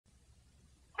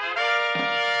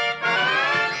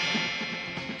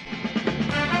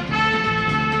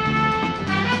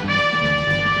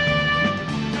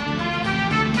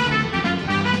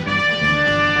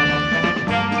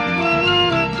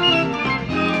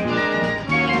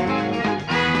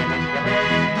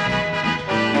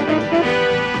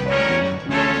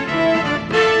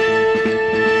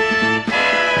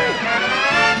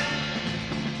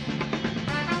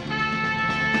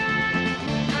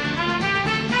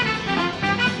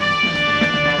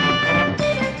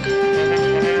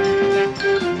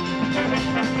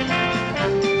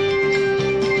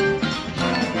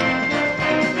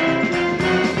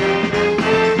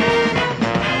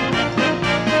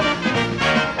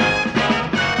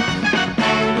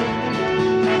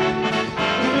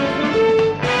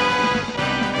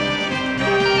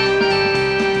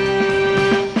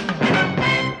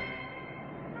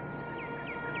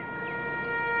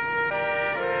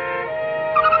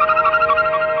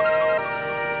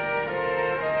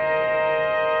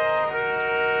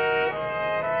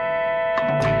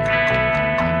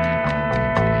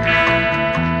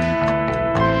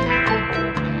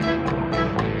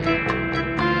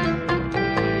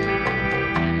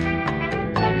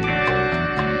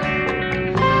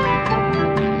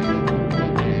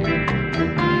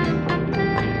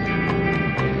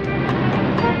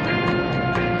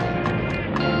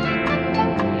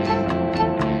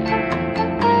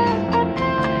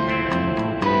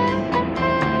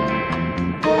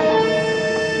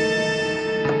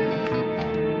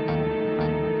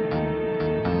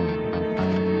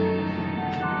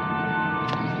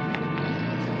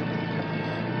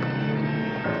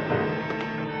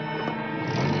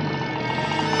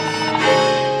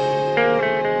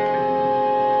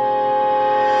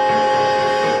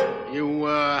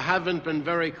haven't been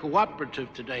very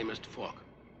cooperative today, Mr. Falk.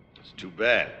 It's too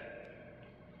bad.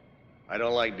 I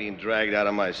don't like being dragged out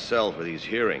of my cell for these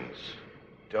hearings.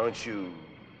 Don't you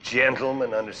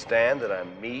gentlemen understand that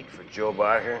I'm meat for Joe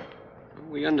Barker?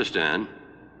 We understand.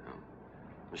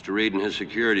 Mr. Reed and his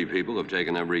security people have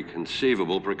taken every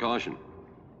conceivable precaution.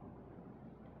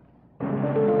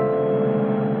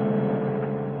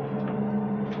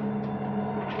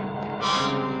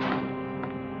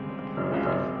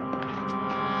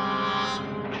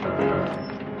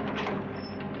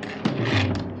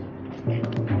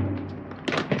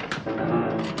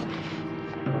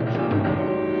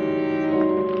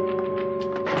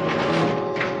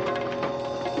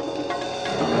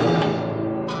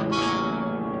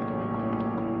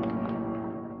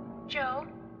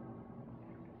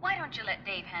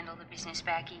 Business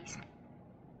back east.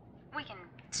 We can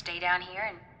stay down here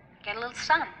and get a little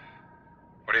sun.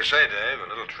 What do you say, Dave? A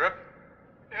little trip?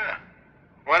 Yeah.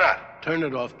 Why not? Turn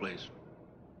it off, please.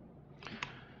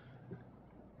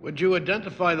 Would you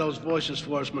identify those voices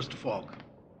for us, Mr. Falk?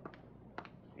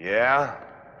 Yeah.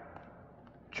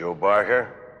 Joe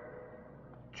Barker,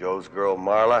 Joe's girl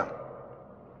Marla,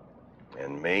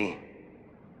 and me.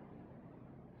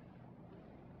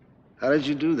 How did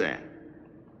you do that?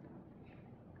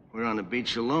 We're on the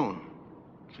beach alone,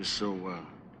 just so,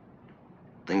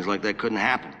 things like that couldn't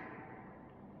happen.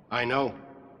 I know.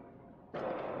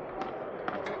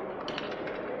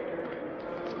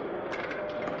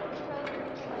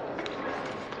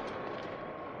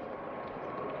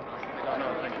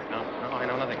 I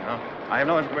know nothing. I have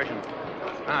no information.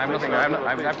 I have nothing. I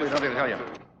have absolutely nothing to tell you.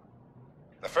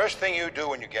 The first thing you do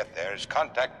when you get there is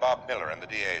contact Bob Miller in the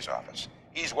DA's office.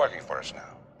 He's working for us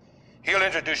now. He'll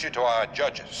introduce you to our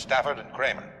judges, Stafford and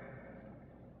Kramer.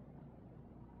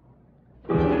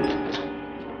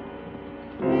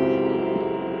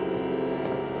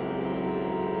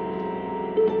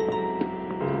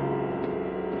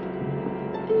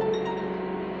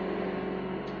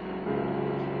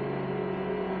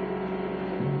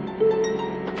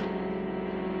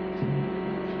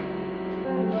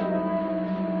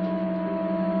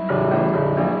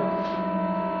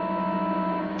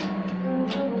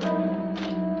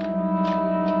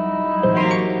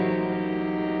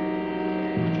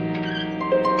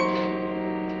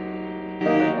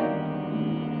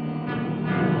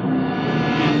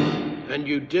 And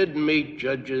you did meet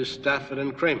Judges Stafford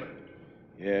and Kramer?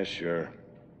 Yeah, sure.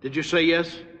 Did you say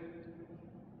yes?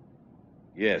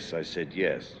 Yes, I said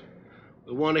yes.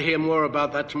 We'll want to hear more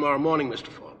about that tomorrow morning, Mr.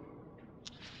 Falk.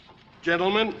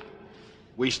 Gentlemen,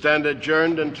 we stand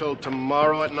adjourned until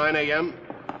tomorrow at 9 a.m.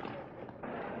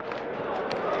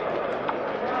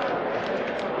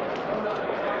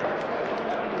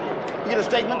 You get a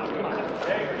statement?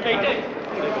 Hey,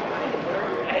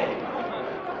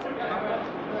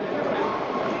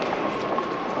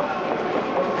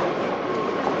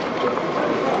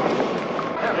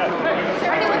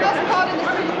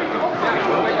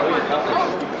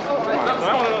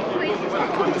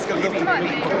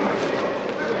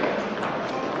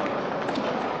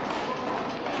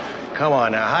 Come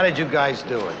on now, how did you guys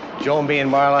do it? Joe, me,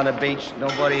 and Marla on the beach,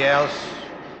 nobody else?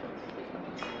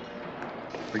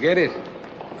 Forget it.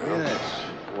 Yes.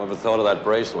 Whoever thought of that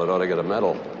bracelet ought to get a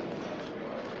medal.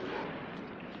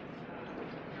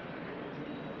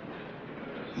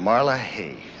 Marla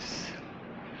Hayes.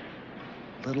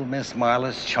 Little Miss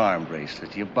Marla's charm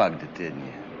bracelet. You bugged it, didn't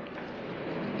you?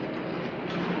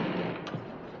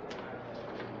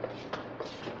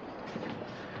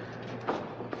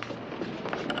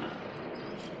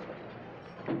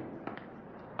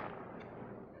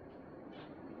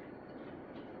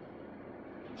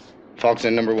 Falk's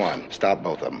in number 1. Stop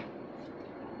both of them.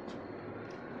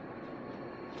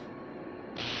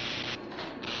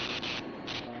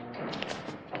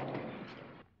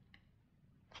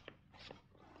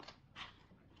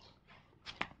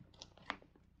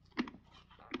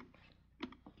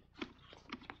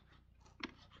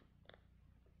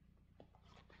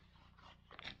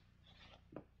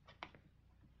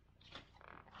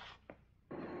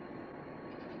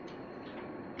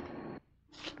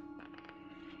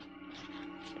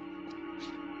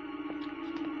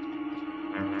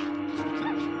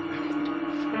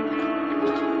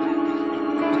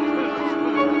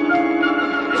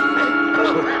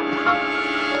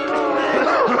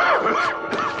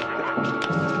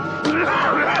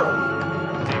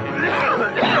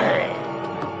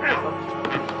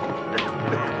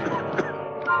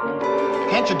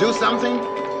 Can't you do something?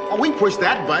 Oh, we push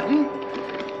that button.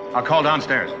 I'll call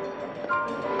downstairs.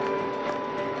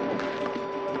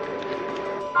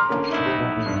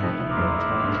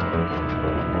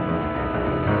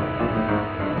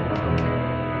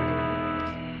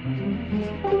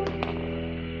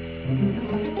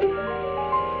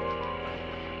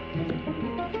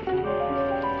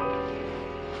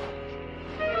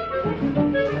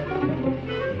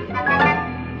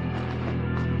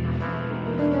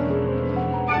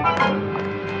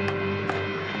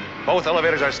 Both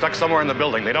elevators are stuck somewhere in the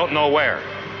building. They don't know where.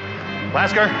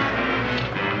 Lasker,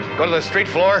 go to the street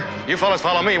floor. You fellas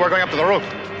follow me. We're going up to the roof.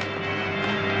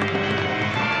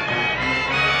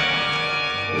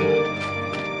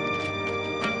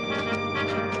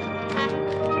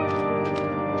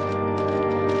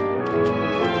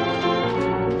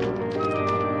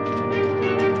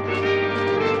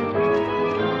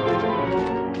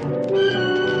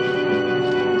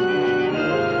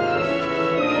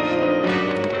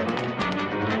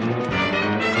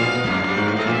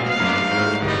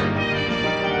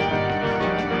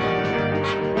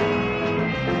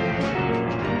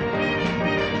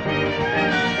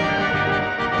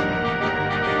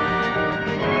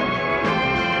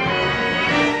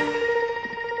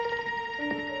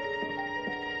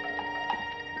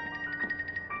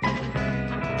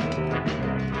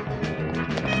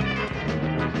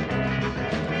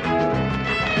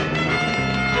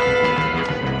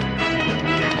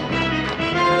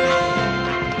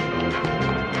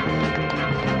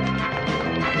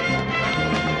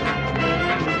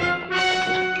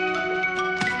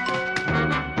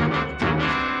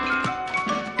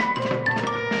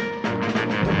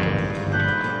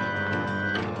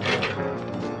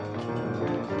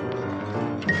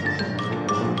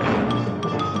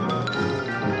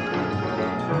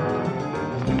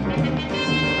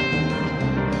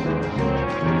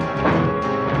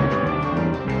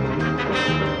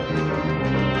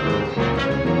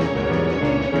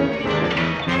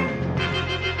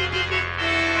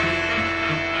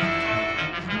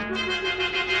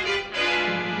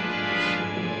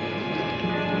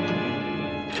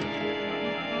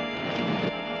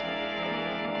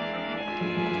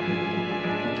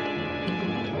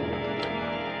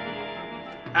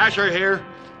 Asher here.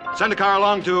 Send a car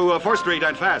along to 4th Street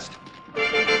and fast.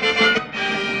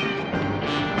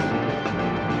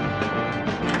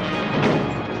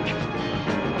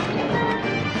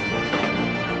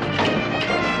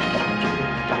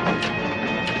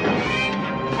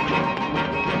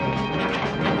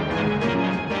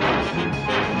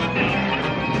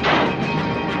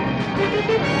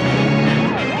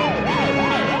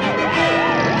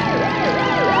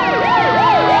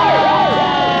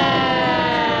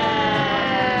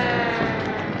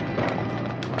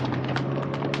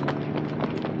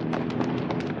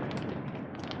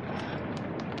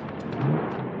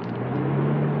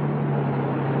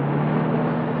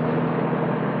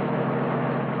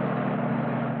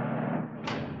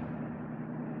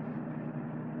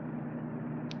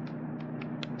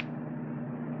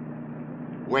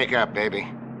 Wake up, baby.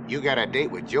 You got a date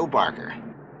with Joe Barker.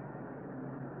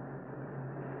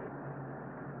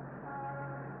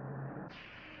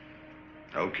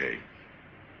 Okay.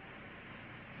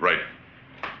 Right.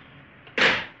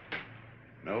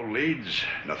 No leads,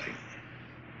 nothing.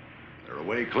 They're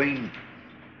away clean.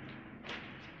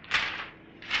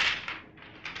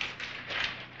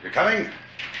 You coming?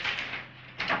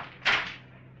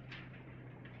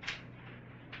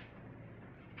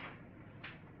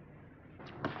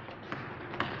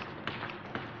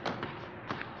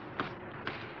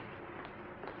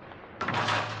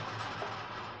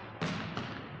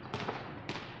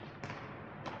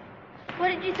 What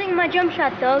did you think of my jump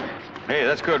shot, Doug? Hey,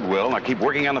 that's good, Will. Now keep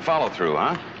working on the follow-through,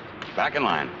 huh? Back in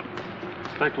line.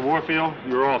 Inspector Warfield,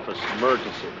 your office.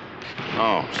 Emergency.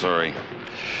 Oh, sorry.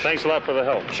 Thanks a lot for the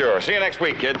help. Sure. See you next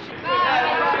week, kids.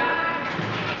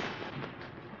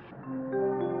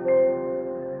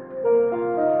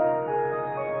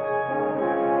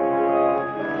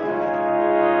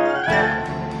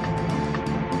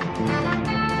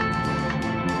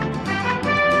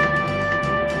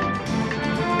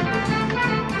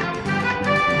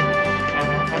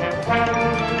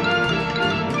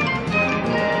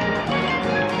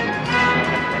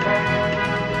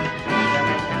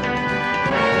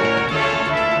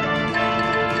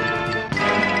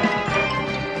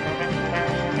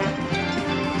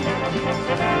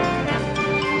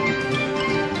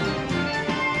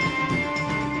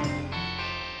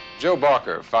 Joe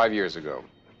Barker, 5 years ago,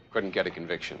 couldn't get a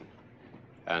conviction.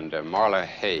 And Marla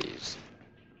Hayes,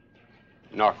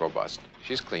 narco bust.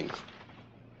 She's clean.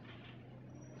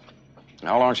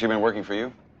 How long has she been working for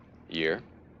you? A year.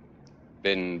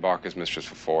 Been Barker's mistress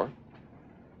for 4.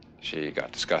 She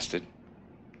got disgusted,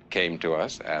 came to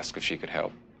us, asked if she could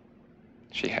help.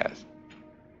 She has.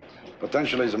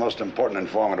 Potentially he's the most important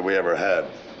informant we ever had.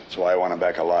 That's why I want him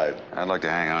back alive. I'd like to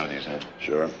hang on to these, Ed.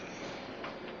 Sure.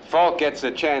 Falk gets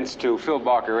a chance to fill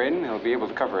Barker in, he'll be able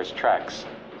to cover his tracks.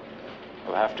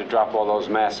 We'll have to drop all those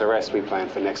mass arrests we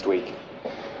planned for next week.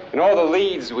 And all the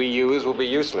leads we use will be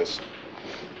useless.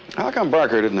 How come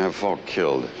Barker didn't have Falk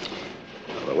killed?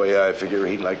 Well, the way I figure,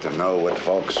 he'd like to know what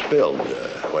Falk spilled.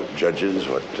 What judges,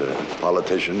 what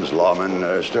politicians, lawmen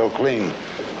are still clean.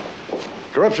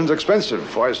 Corruption's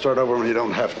expensive. Why start over when you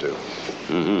don't have to?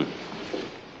 Mm-hmm.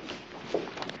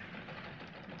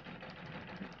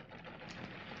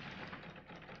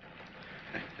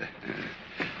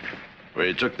 Well,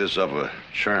 he took this off a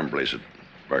charm bracelet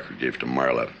Barker gave to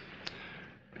Marla.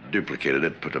 Duplicated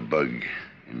it, put a bug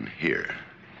in here.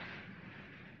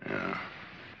 Yeah.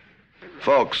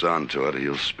 Falk's onto it.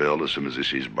 He'll spill as soon as he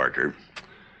sees Barker.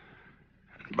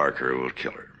 Barker will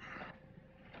kill her.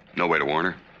 No way to warn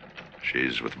her?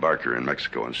 She's with Barker in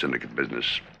Mexico on syndicate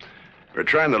business. We're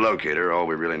trying to locate her. All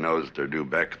we really know is that they're due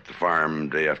back at the farm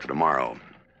day after tomorrow.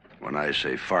 When I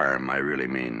say farm, I really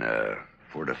mean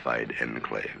fortified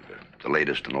enclave. The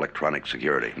latest in electronic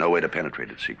security. No way to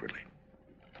penetrate it secretly.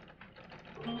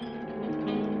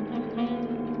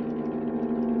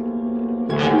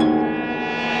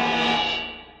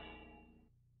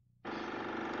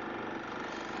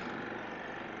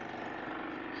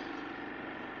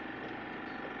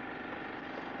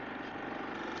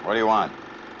 What do you want?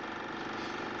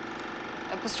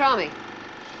 Pastrami.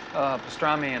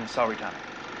 Pastrami and celery tonic.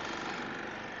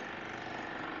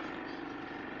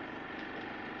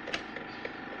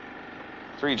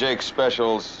 Three Jake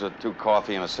specials, 2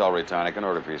 coffee, and a celery tonic. An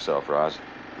order for yourself, Roz.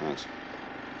 Thanks.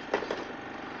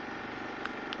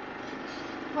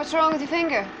 What's wrong with your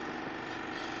finger?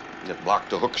 It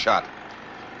blocked a hook shot.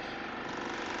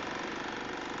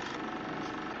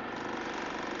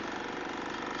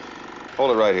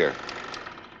 Hold it right here.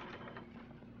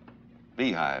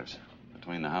 Beehives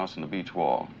between the house and the beach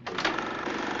wall.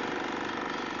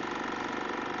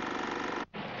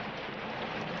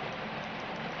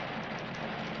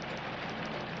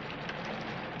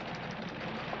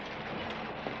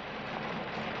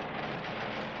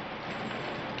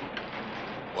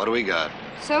 What do we got?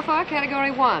 So far, Category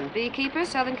 1, beekeeper,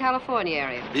 Southern California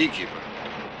area. Beekeeper.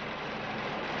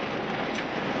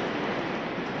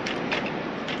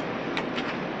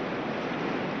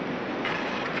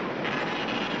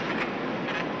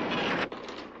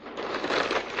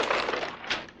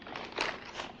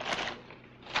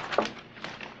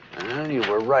 Well, you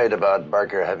were right about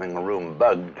Barker having a room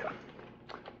bugged.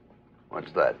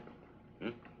 What's that?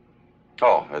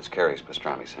 Oh, that's Carrie's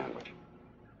pastrami sandwich.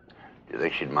 Do you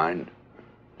think she'd mind?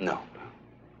 No.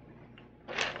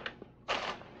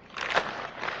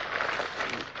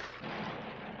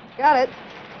 Got it.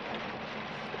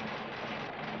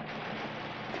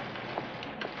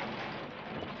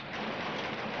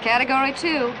 Category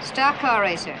 2, stock car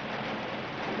racer.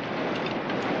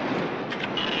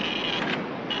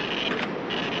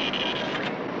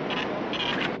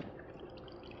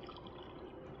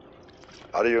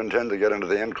 How do you intend to get into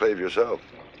the enclave yourself?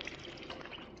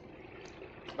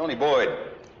 Tony Boyd.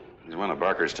 He's one of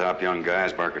Barker's top young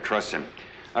guys. Barker trusts him.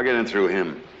 I'll get in through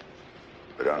him.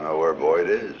 We don't know where Boyd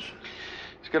is.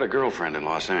 He's got a girlfriend in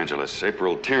Los Angeles,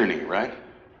 April Tierney, right?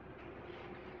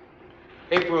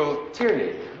 April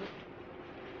Tierney.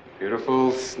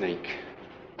 Beautiful snake.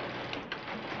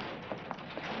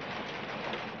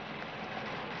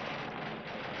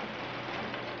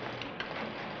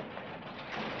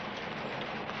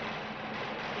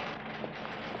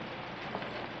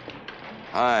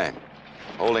 Hi.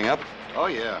 Holding up? Oh,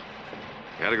 yeah.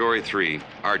 Category 3,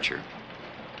 Archer.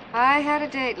 I had a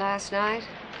date last night.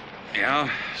 Yeah,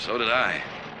 so did I.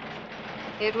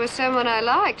 It was someone I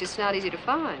liked. It's not easy to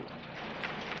find.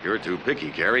 You're too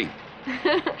picky, Carrie.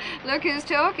 Look who's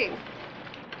talking.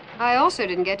 I also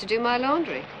didn't get to do my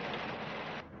laundry.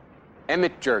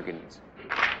 Emmett Jurgens.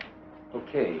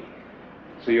 Okay.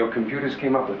 So your computers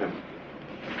came up with him.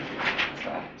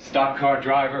 A stock car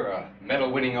driver, a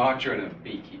medal-winning archer, and a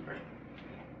beekeeper.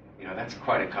 You know, that's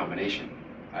quite a combination.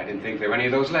 I didn't think there were any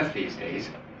of those left these days.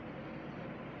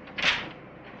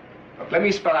 Look, let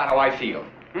me spell out how I feel.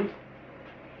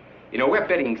 You know, we're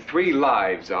betting 3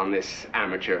 lives on this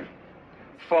amateur.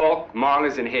 Falk,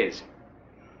 Marla's, and his.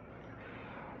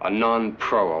 A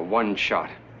non-pro, a one-shot.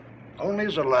 Only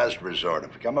as a last resort.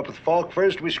 If we come up with Falk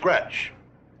first, we scratch.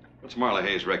 What's Marla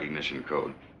Hayes' recognition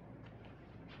code?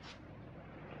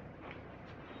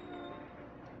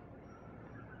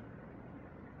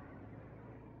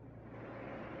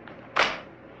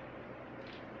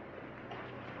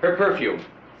 Her perfume.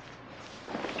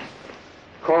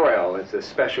 Corel is a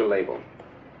special label.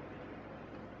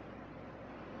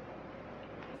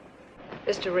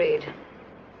 Mr. Reed,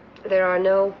 There are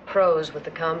no pros with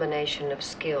the combination of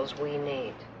skills we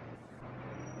need.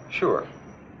 Sure.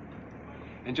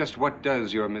 And just what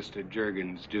does your Mr.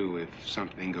 Jurgens do if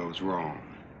something goes wrong?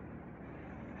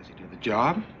 Does he do the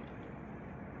job?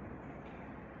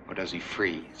 Or does he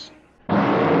freeze?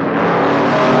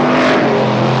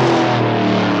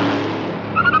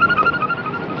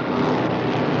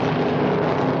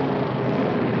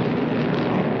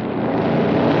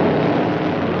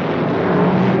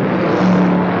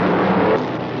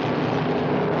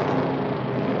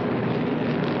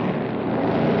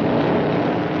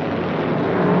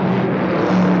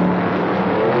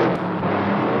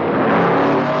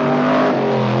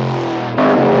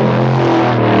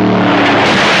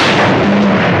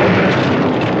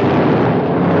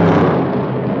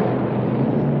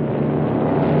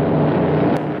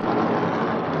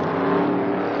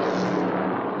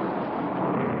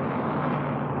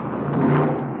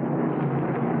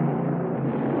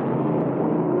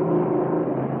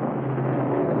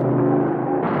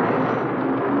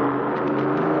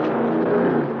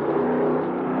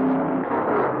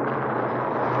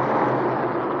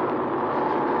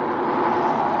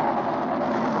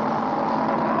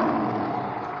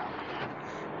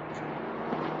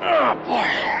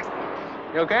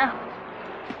 You okay?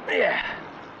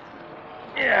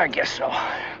 Yeah, I guess so.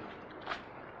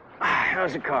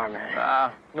 How's the car,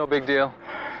 man? No big deal.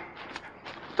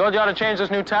 Told you how to change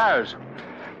those new tires.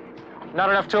 Not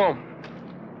enough to them.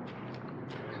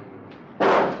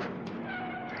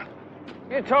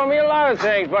 You told me a lot of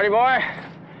things, buddy boy.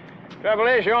 Trouble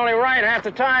is, you're only right half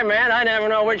the time, man. I never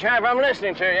know which half I'm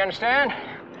listening to, you understand?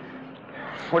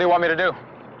 What do you want me to do?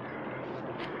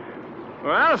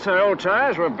 Well, if the old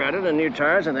tires were better than new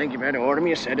tires, I think you better order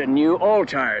me a set of new old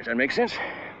tires. That makes sense?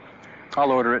 I'll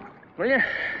order it. Will you?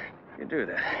 You do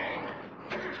that.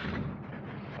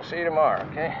 I'll see you tomorrow,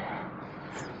 okay?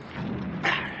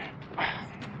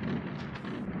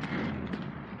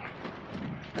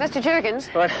 Mr.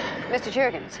 Jurgens? What? Mr.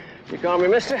 Jurgens. You call me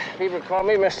Mister? People call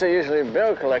me Mister, usually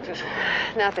bill collectors.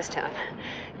 Not this time.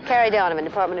 Carrie Donovan,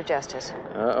 Department of Justice.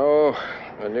 Uh-oh.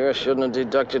 I knew I shouldn't have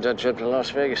deducted that trip to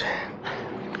Las Vegas.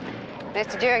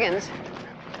 Mr. Jurgens.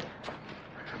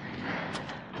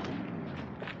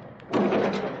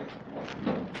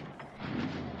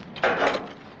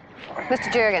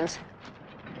 Mr. Jurgens,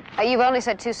 you've only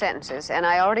said 2 sentences, and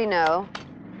I already know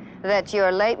that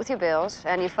you're late with your bills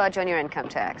and you fudge on your income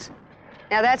tax.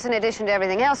 Now, that's in addition to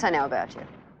everything else I know about you.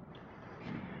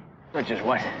 Which is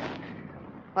what?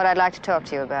 What I'd like to talk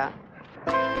to you about.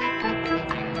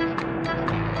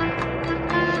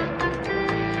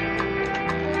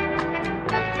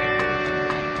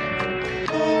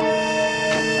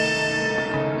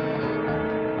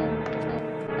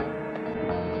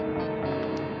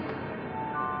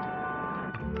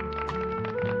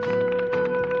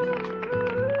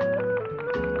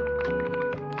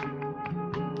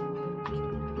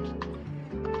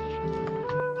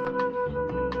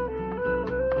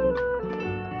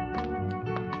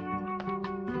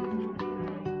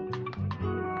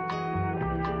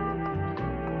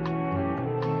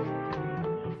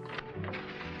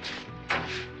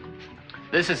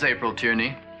 This is April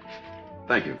Tierney.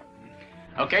 Thank you.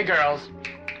 Okay, girls,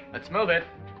 let's move it.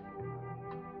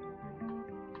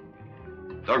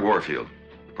 Doug Warfield,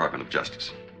 Department of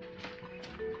Justice.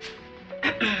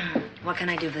 What can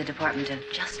I do for the Department of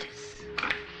Justice?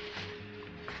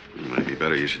 It might be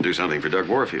better you should do something for Doug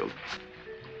Warfield.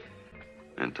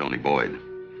 And Tony Boyd.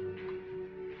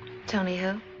 Tony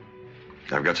who?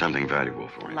 I've got something valuable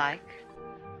for him. Like?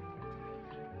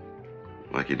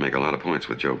 Like he'd make a lot of points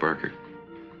with Joe Barker.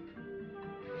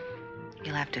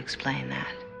 You'll have to explain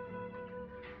that.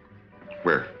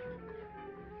 Where?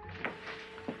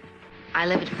 I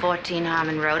live at 14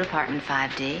 Harmon Road, apartment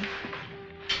 5D.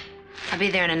 I'll be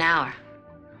there in an hour.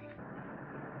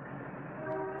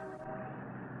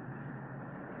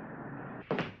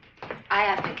 I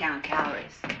have to count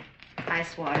calories.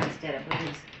 Ice water instead of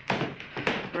booze.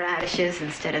 Radishes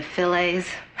instead of fillets.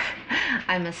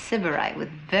 I'm a sybarite with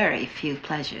very few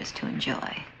pleasures to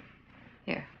enjoy.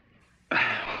 Here.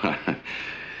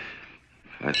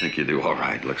 I think you do all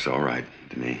right. Looks all right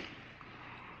to me.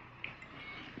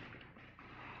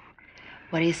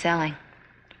 What are you selling?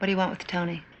 What do you want with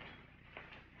Tony?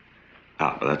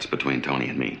 Ah, but that's between Tony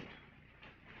and me.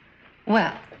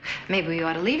 Well, maybe we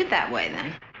ought to leave it that way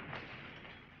then.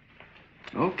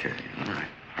 Okay, all right,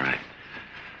 all right.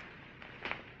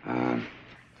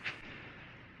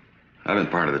 I've been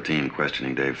part of the team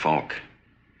questioning Dave Falk.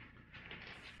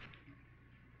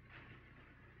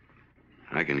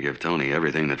 I can give Tony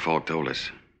everything that Falk told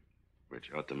us,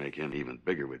 which ought to make him even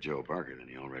bigger with Joe Barker than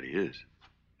he already is.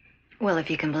 Well, if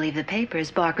you can believe the papers,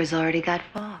 Barker's already got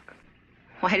Falk.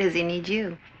 Why does he need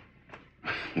you?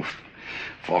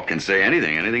 Falk can say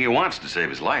anything he wants to save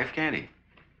his life, can't he?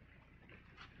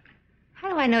 How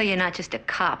do I know you're not just a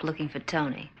cop looking for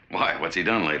Tony? Why? What's he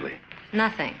done lately?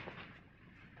 Nothing.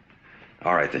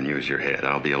 All right, then use your head.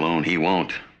 I'll be alone. He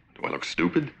won't. Do I look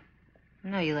stupid?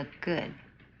 No, you look good.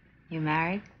 You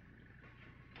married?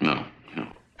 No.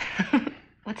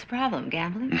 What's the problem?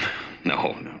 Gambling?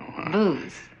 No.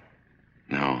 Booze?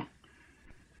 No.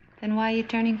 Then why are you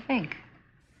turning pink?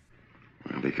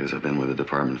 Well, because I've been with the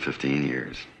department 15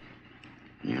 years.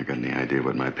 You got any idea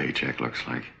what my paycheck looks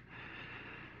like?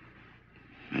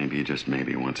 Maybe, just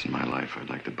maybe, once in my life, I'd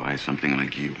like to buy something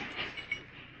like you.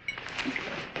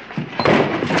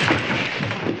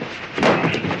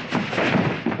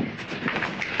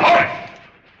 All right!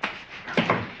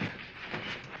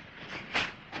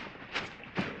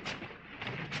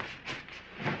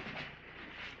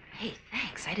 Hey,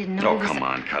 thanks. I didn't know. Oh, come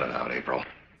on. Cut it out, April.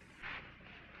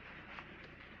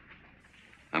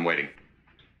 I'm waiting.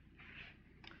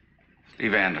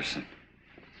 Steve Anderson.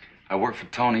 I work for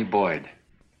Tony Boyd.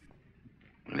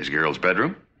 In his girl's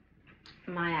bedroom?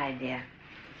 My idea.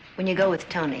 When you go with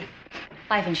Tony,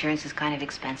 life insurance is kind of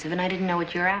expensive, and I didn't know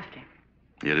what you're after.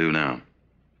 You do now.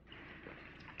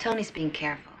 Tony's being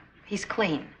careful. He's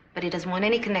clean, but he doesn't want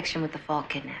any connection with the Falk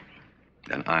kidnapping.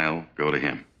 Then I'll go to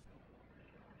him.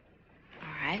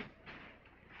 All right.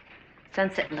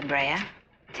 Sunset in La Brea,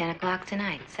 10 o'clock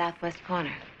tonight, southwest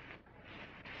corner.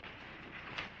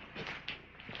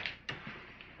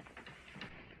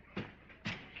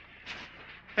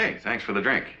 Hey, thanks for the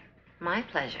drink. My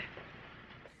pleasure.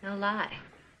 No lie.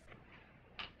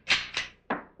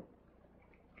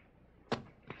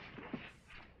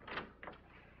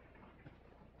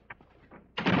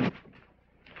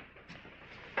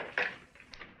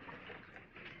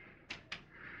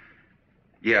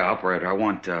 Yeah, operator, I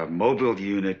want mobile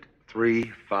unit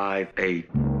 358.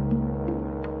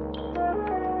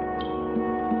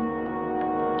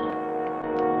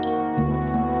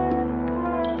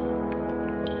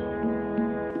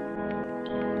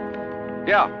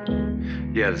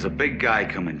 Yeah, there's a big guy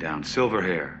coming down, silver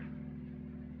hair.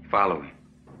 Follow him.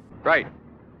 Right.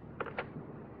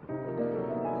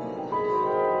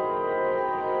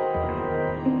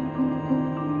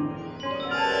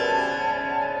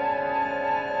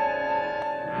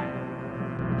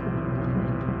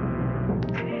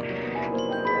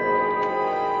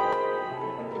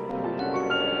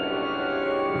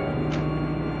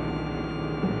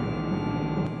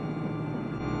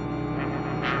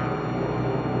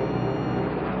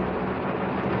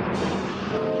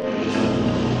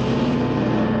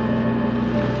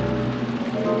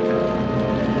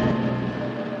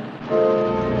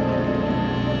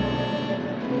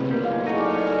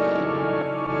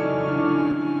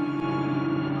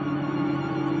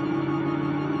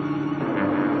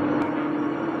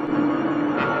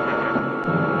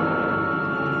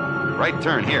 Right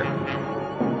turn here.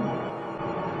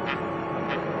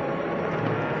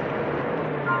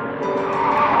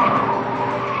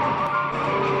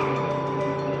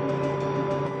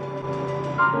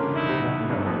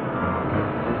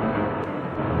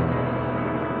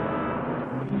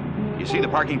 You see the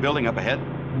parking building up ahead?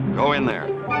 Go in there.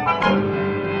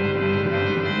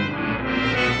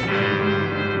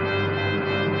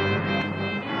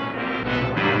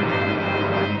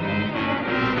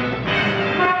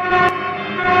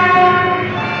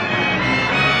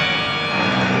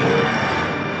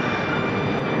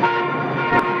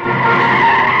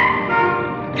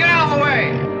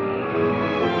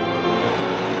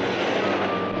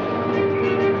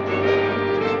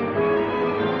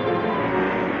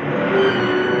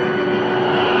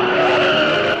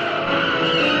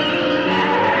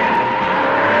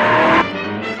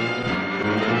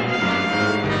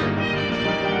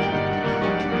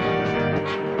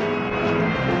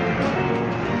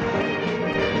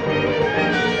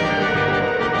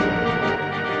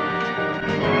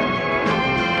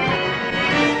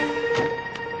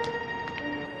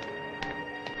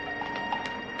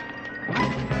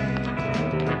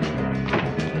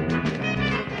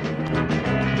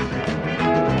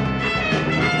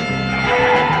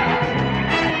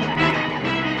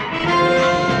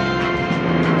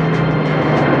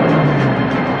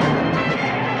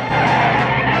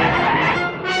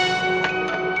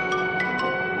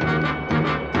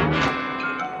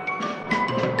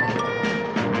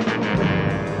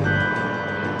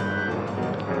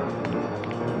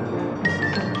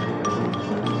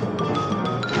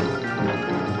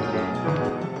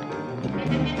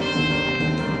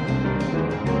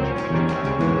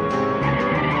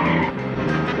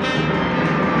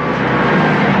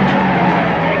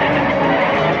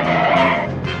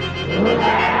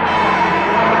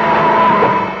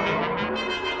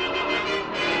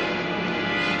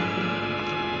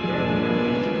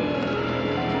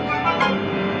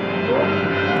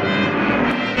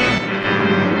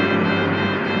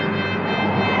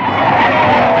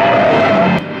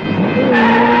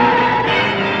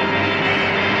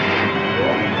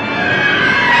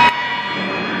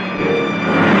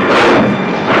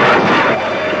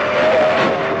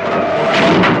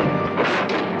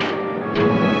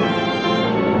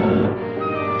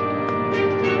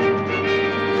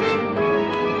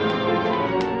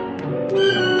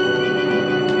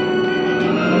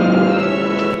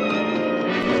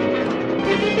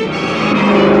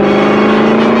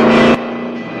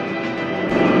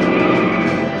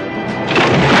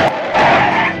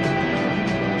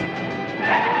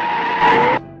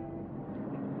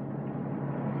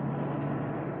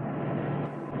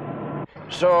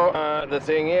 the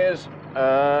thing is,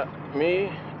 me,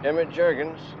 Emmett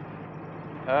Juergens,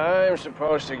 I'm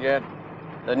supposed to get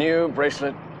the new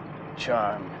bracelet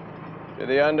charm to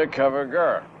the undercover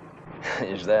girl.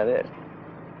 Is that it?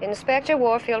 Inspector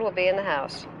Warfield will be in the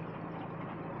house.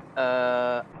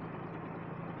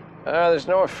 There's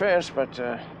no offense, but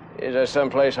is there some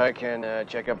place I can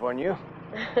check up on you?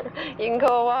 You can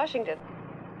call Washington.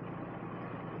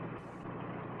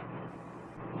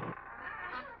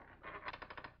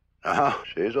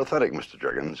 She's authentic, Mr.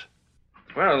 Juergens.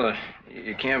 Well,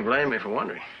 you can't blame me for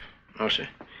wondering. No, sir.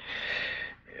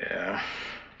 Yeah.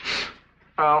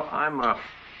 Well, I'm, all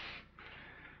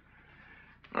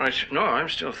right, sir. No, I'm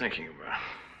still thinking about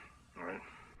it. All right.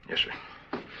 Yes, sir.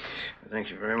 Thank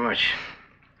you very much.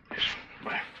 Yes,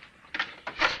 bye.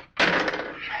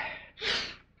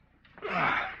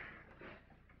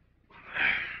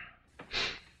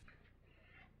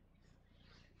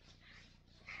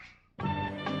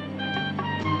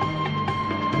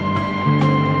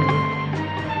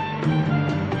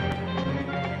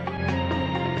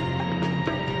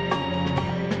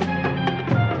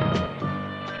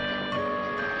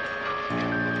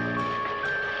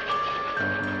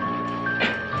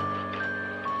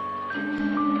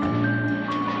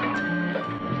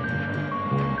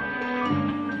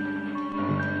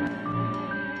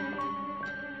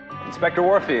 Inspector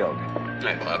Warfield.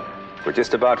 Hey, Bob. We're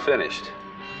just about finished.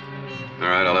 All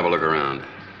right, I'll have a look around.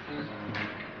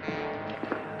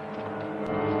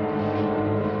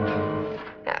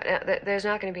 Now, there's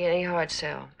not going to be any hard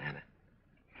sell, Emmett.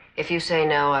 If you say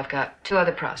no, I've got 2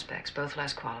 other prospects, both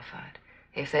less qualified.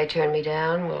 If they turn me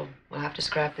down, we'll have to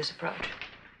scrap this approach.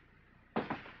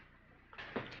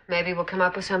 Maybe we'll come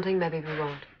up with something, maybe we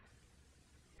won't.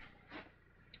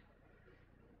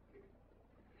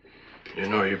 You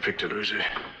know you picked a loser.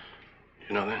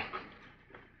 You know that?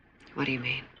 What do you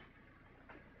mean?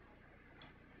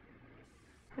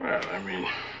 Well, I mean,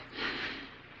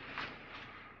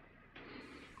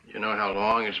 you know how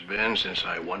long it's been since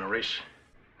I won a race?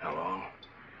 How long?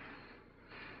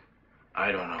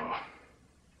 I don't know.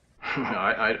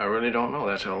 I really don't know.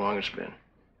 That's how long it's been.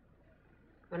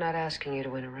 We're not asking you to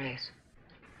win a race.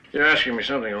 You're asking me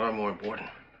something a lot more important.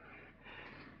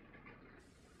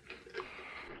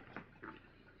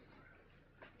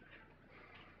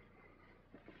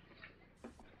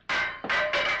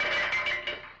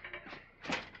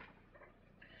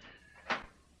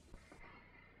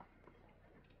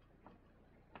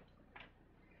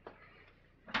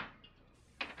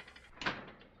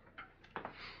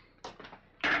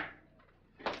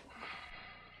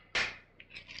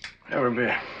 Have a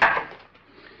beer.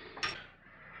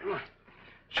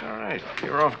 It's all right.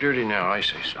 You're off duty now. I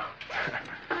say so.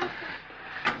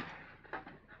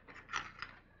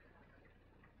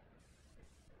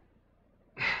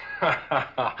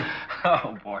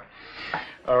 Oh, boy.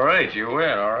 All right, you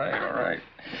win. All right.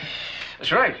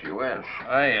 That's right, you win.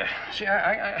 See,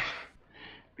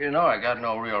 you know, I got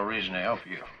no real reason to help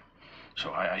you.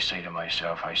 So I say to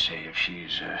myself, if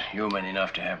she's human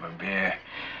enough to have a beer,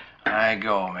 I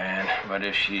go, man. But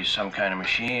if she's some kind of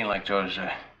machine like those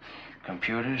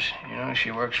computers, you know,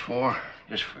 she works for,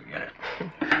 just forget it.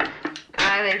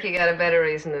 I think you got a better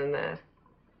reason than that.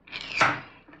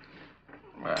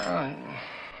 Well,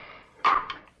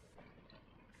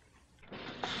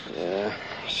 yeah.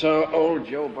 So old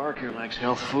Joe Barker likes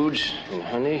health foods and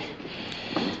honey.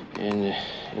 And,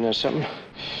 you know something?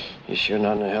 He's sure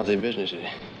not in a healthy business, is he?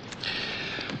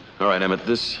 All right, Emmett,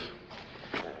 this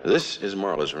is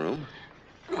Marla's room.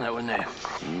 That one there.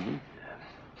 Mm-hmm.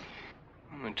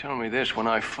 And tell me this, when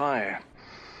I fire,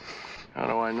 how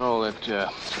do I know that,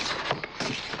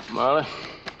 Marla?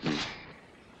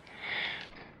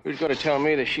 Who's going to tell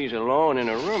me that she's alone in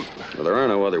her room? Well, there are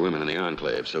no other women in the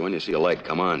enclave, so when you see a light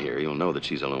come on here, you'll know that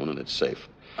she's alone and it's safe.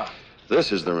 Oh.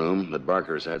 This is the room that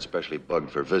Barker has had specially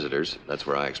bugged for visitors. That's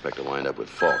where I expect to wind up with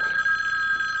Falk.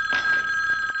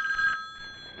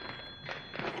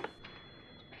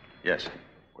 Yes.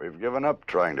 We've given up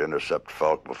trying to intercept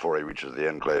Falk before he reaches the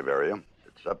enclave area.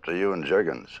 It's up to you and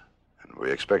Juergens. And we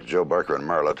expect Joe Barker and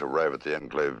Marla to arrive at the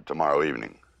enclave tomorrow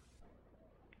evening.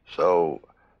 So,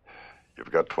 you've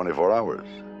got 24 hours.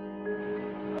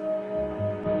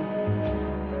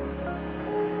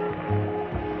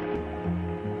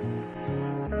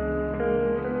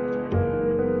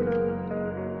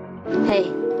 Hey.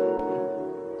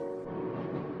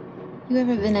 You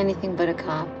ever been anything but a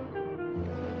cop?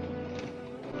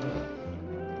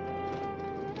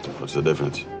 What's the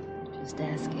difference? Just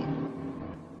asking.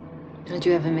 Don't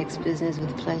you ever mix business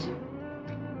with pleasure?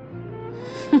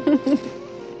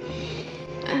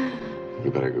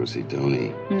 You better go see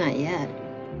Tony. Not yet.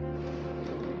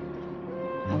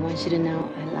 want you to know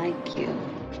I like you.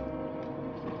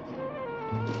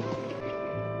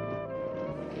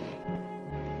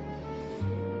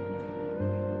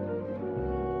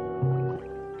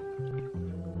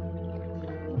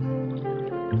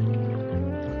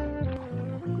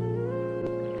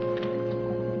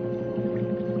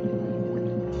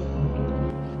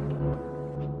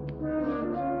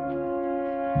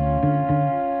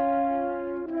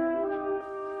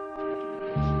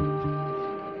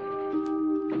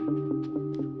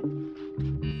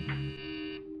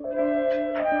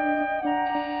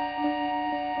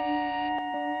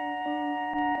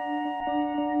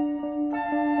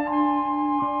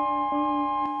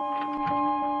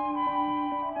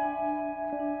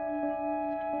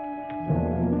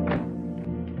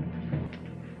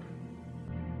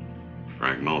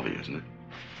 Frank Mulvey, isn't it?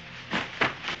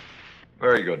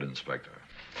 Very good, Inspector.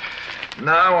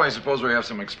 Now I suppose we have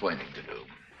some explaining to do.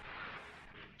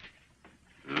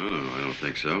 Oh, I don't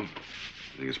think so.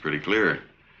 I think it's pretty clear.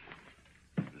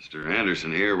 Mr.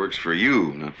 Anderson here works for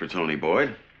you, not for Tony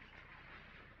Boyd.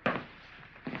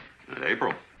 And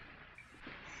April.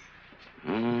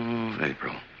 Oh,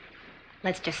 April.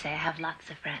 Let's just say I have lots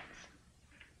of friends.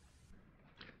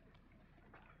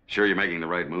 Sure you're making the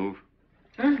right move?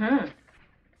 Mm-hmm.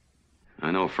 I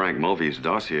know Frank Mulvey's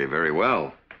dossier very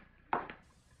well.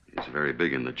 He's very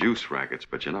big in the juice rackets,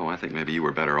 but you know, I think maybe you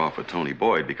were better off with Tony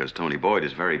Boyd because Tony Boyd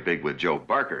is very big with Joe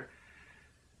Barker.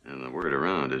 And the word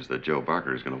around is that Joe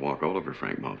Barker is going to walk all over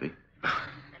Frank Mulvey.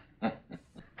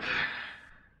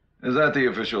 Is that the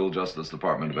official Justice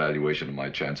Department evaluation of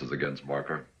my chances against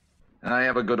Barker? I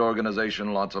have a good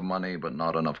organization, lots of money, but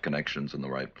not enough connections in the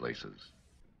right places.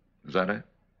 Is that it?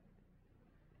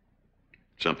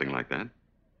 Something like that.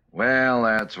 Well,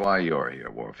 that's why you're here,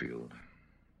 Warfield.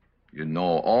 You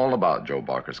know all about Joe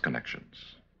Barker's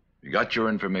connections. You got your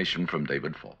information from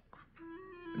David Falk.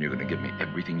 And you're going to give me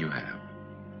everything you have.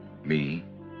 Me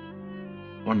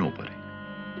or nobody.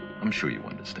 I'm sure you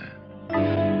understand.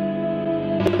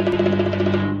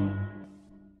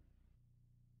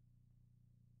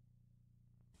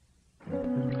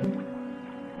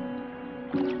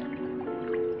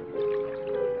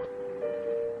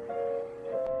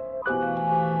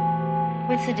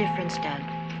 What's the difference, Doug?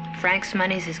 Frank's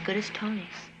money's as good as Tony's.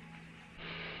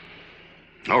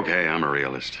 Okay, I'm a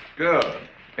realist. Good.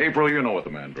 April, you know what the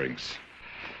man brings.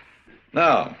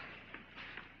 Now,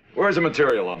 where's the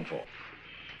material on Falk?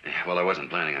 Well, I wasn't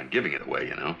planning on giving it away,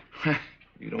 you know.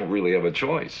 You don't really have a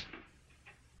choice.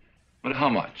 But how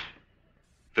much?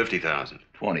 50,000.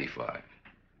 25.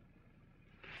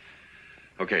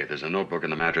 Okay, there's a notebook in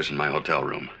the mattress in my hotel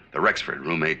room. The Rexford,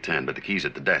 room 810, but the key's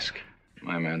at the desk.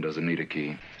 My man doesn't need a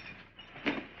key.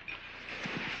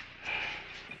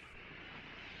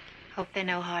 Hope there are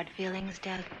no hard feelings,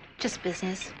 Doug. Just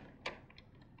business.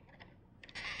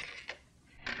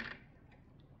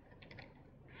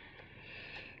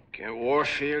 Can't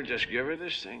Warfield just give her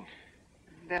this thing?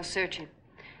 They'll search him.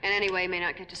 And anyway, may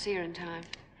not get to see her in time.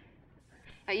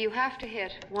 You have to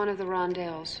hit one of the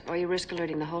rondels, or you risk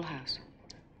alerting the whole house.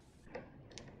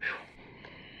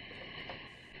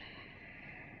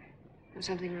 Is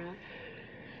something wrong?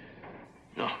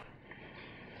 No.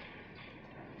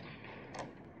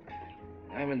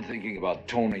 I've been thinking about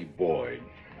Tony Boyd.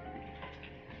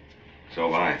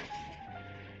 So have I.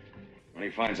 When he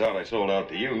finds out I sold out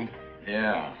to you.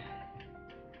 Yeah.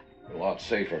 A lot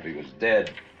safer if he was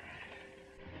dead.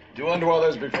 Do unto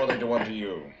others before they do unto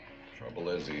you. Trouble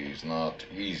is, he's not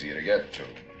easy to get to.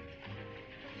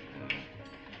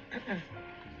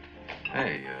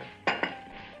 Hey,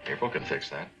 April can fix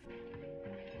that.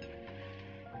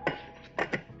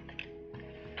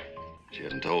 She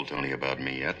hasn't told Tony about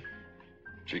me yet.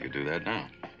 She could do that now.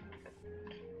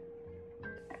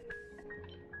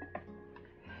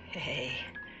 Hey,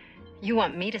 you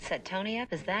want me to set Tony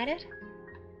up? Is that it?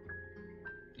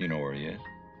 You know where he is?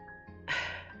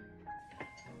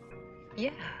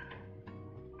 Yeah.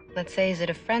 Let's say he's at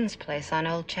a friend's place on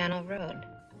Old Channel Road.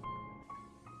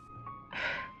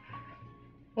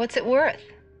 What's it worth?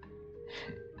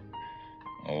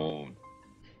 Oh,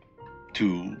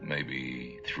 2,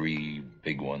 maybe 3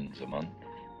 big ones a month.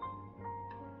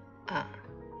 Ah.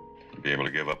 You'll be able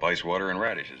to give up ice water and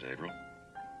radishes, April.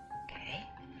 Okay.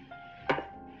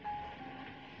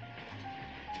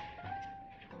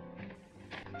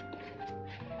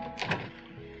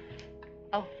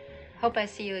 Oh, hope I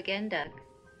see you again, Doug.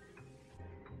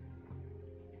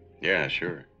 Yeah,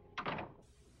 sure.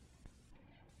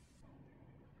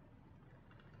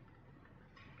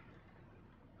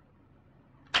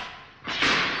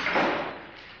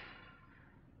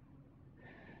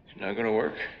 It's not gonna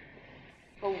work.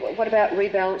 Well, what about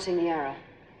rebalancing the arrow?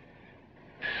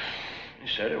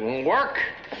 said it won't work.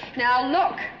 Now,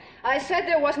 look. I said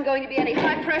there wasn't going to be any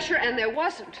high pressure, and there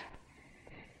wasn't.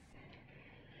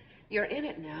 You're in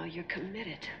it now. You're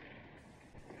committed.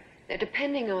 They're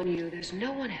depending on you. There's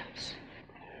no one else.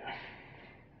 Yeah.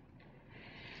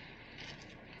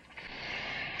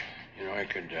 You know, I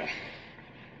could, you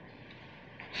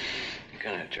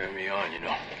kind of turn me on, you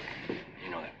know. You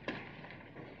know that.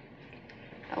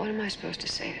 Now, what am I supposed to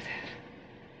say to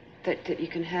that? That you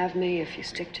can have me if you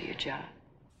stick to your job?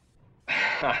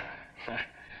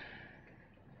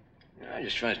 I'm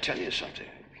just trying to tell you something.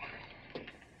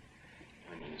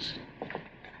 I mean,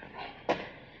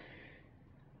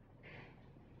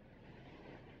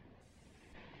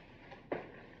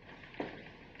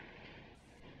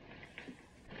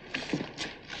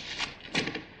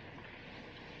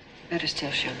 Better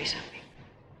still show me something.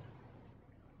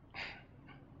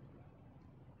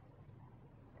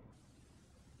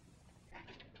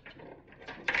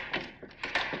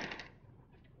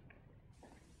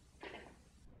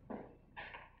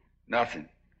 Nothing.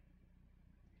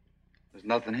 There's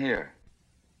nothing here.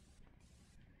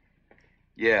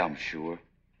 Yeah, I'm sure.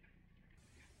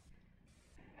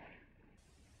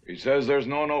 He says there's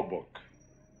no notebook.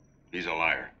 He's a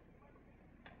liar.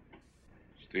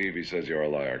 Steve, he says you're a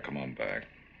liar. Come on back.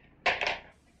 The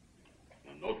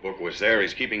notebook was there.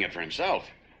 He's keeping it for himself.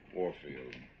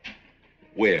 Warfield,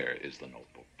 where is the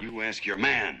notebook? You ask your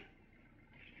man.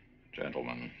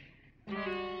 Gentlemen.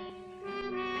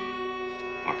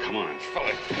 Oh, come on,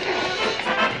 fella.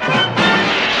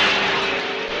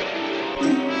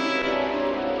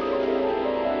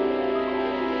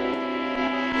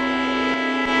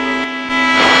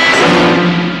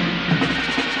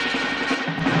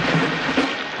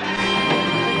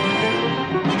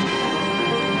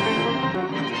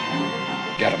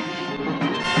 Get him.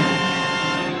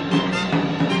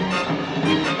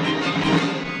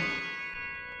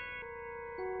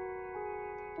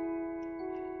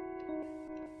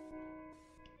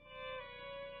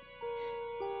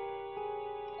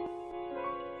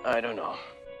 I don't know.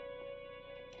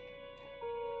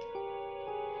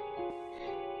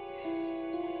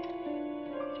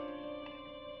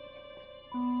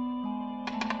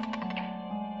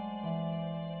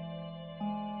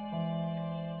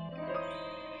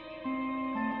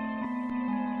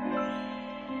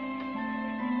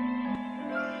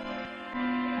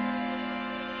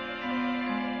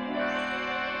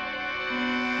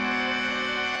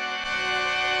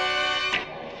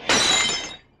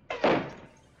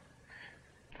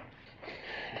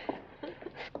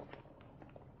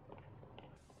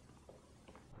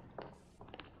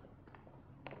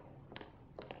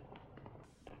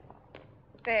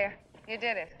 There. You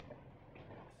did it.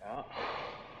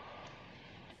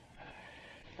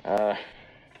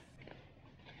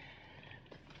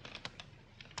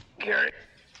 Gary,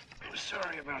 I'm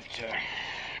sorry about,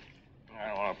 I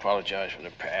don't want to apologize for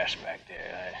the past back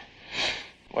there.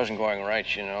 I wasn't going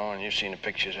right, you know, and you've seen the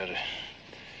pictures of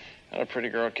a pretty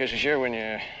girl kisses you when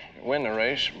you win the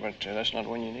race, but that's not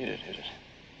when you need it, is it?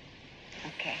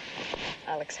 Okay.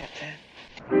 I'll accept that.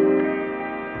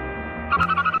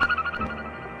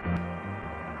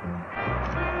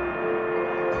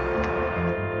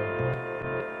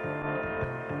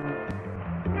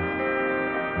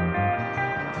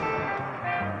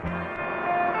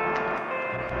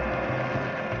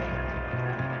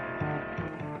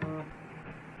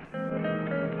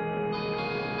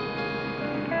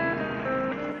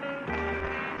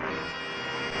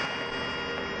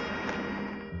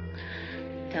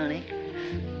 Tony,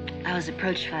 I was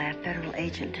approached by a federal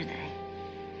agent today.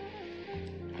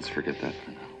 Let's forget that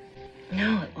for now.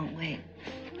 No, it won't wait.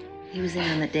 He was in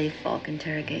on the Dave Falk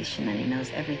interrogation, and he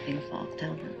knows everything Falk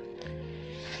told him.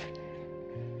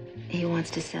 He wants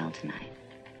to sell tonight.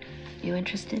 You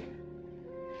interested?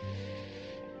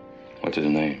 What's his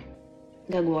name?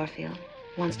 Doug Warfield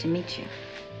wants to meet you.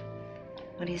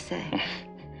 What do you say?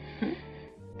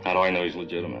 How do I know he's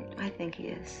legitimate? I think he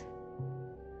is.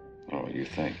 Oh, you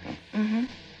think, huh? Mm-hmm.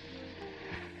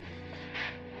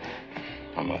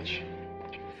 How much?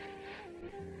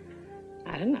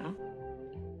 I don't know.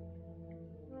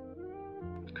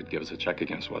 Could give us a check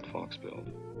against what Falk spilled.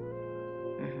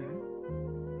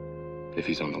 Mm-hmm. If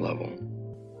he's on the level.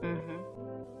 Mm-hmm.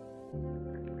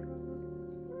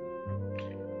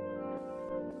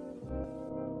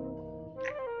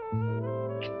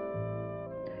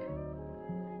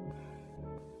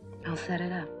 I'll set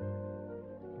it up.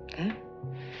 Okay?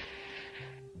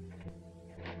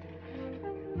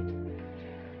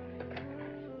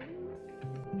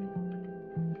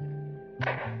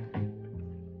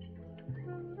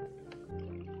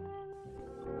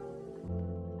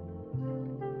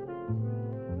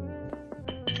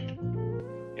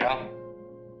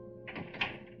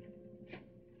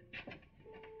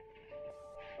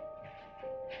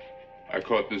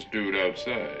 caught this dude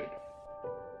outside.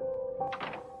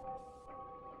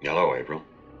 Hello, April.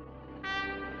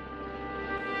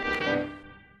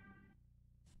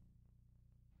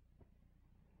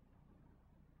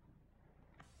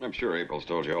 I'm sure April's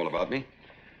told you all about me.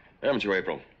 Haven't you,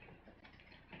 April?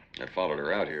 I followed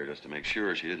her out here just to make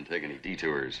sure she didn't take any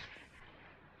detours.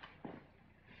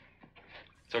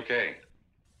 It's okay.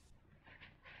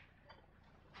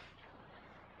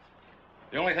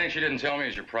 The only thing she didn't tell me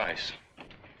is your price.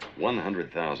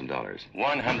 $100,000.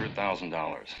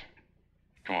 $100,000.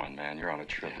 Come on, man, you're on a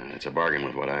trip. Yeah, it's a bargain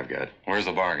with what I've got. Where's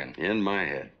the bargain? In my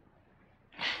head.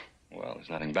 Well, there's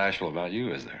nothing bashful about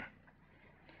you, is there?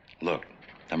 Look,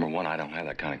 number one, I don't have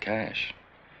that kind of cash.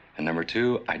 And number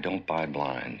two, I don't buy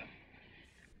blind.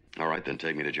 All right, then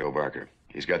take me to Joe Barker.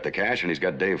 He's got the cash and he's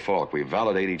got Dave Falk. We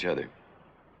validate each other.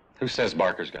 Who says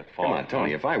Barker's got Falk? Come on,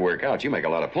 Tony, if I work out, you make a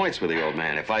lot of points with the old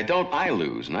man. If I don't, I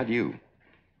lose, not you.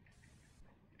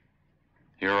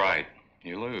 You're right.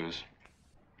 You lose.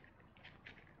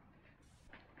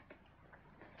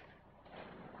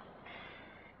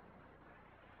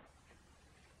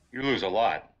 You lose a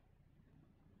lot.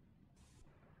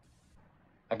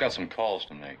 I've got some calls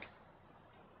to make.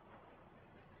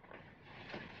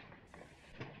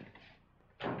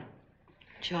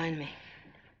 Join me.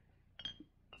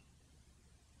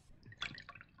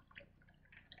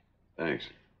 Thanks.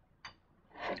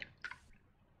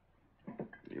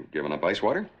 You giving up ice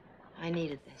water? I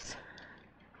needed this.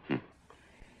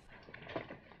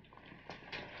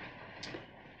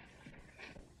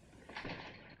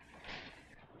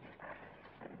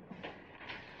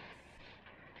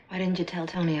 Why didn't you tell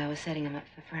Tony I was setting him up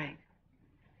for Frank?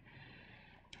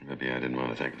 Maybe I didn't want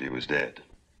to think that he was dead.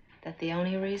 That the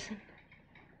only reason?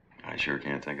 I sure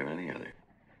can't think of any other.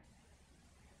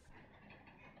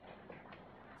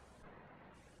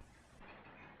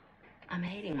 I'm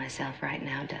hating myself right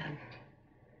now, Doug.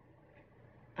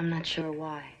 I'm not sure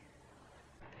why.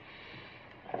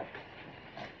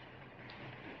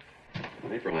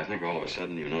 April, I think all of a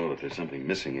sudden you know that there's something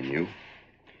missing in you.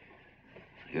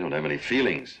 You don't have any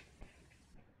feelings.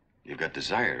 You've got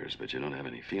desires, but you don't have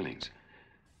any feelings.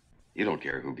 You don't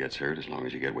care who gets hurt as long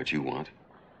as you get what you want.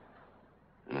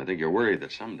 And I think you're worried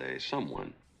that someday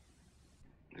someone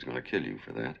is going to kill you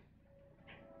for that.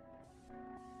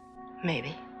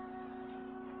 Maybe.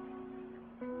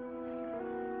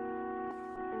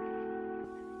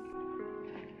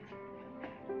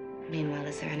 Meanwhile,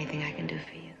 is there anything I can do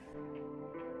for you?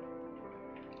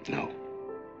 No.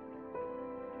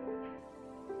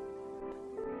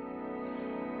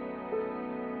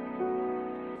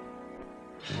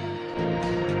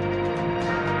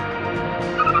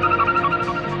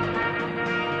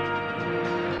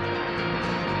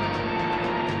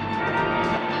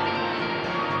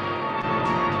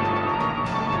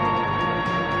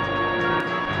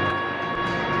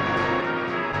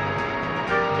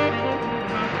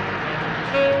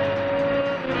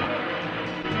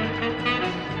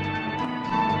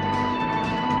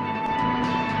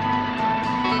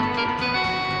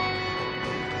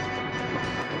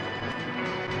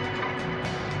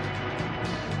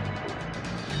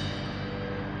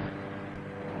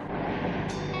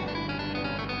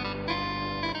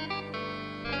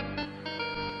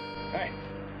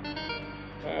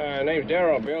 Name's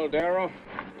Darrow, Bill Darrow.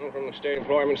 I'm from the State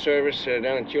Employment Service down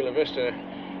in Chula Vista.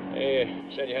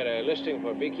 Said you had a listing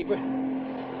for a beekeeper?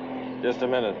 Just a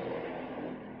minute.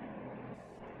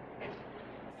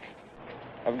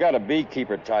 I've got a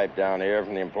beekeeper type down here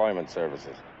from the Employment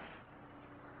Services.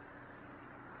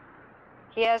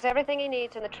 He has everything he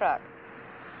needs in the truck.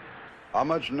 How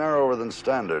much narrower than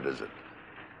standard is it?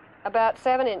 About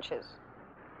 7 inches.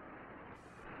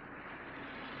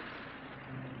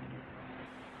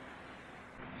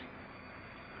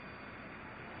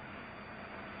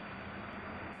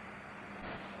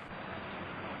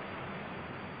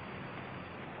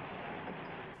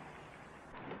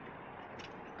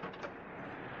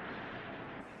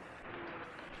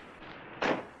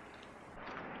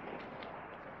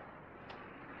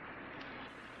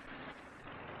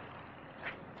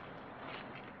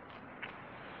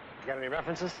 Got any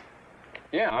references?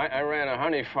 Yeah, I ran a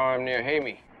honey farm near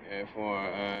Hamey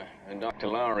for Dr.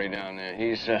 Lowry down there.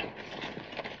 He's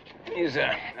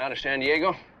out of San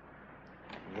Diego.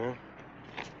 No.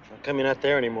 How come you're not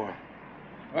there anymore?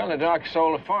 Well, the doc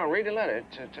sold the farm. Read the letter.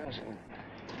 It tells you.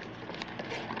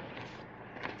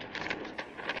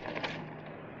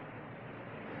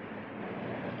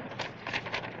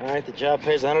 All right, the job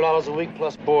pays $100 a week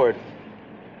plus board.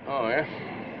 Oh, yeah?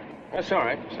 That's all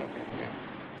right. It's okay.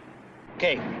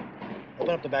 Okay,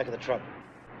 open up the back of the truck.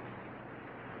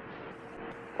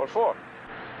 What for?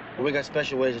 But we got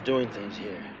special ways of doing things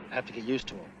here. I have to get used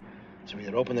to them. So we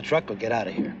either open the truck or get out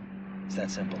of here. It's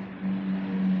that simple.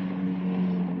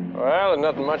 Well, there's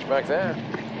nothing much back there.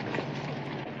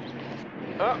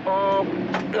 Uh-oh,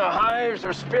 the hives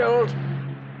are spilled.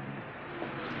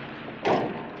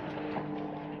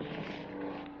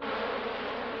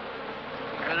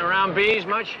 Been around bees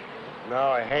much? No,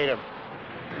 I hate them.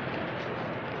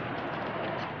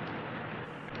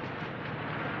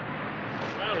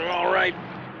 Well, they're all right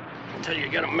until you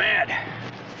get them mad.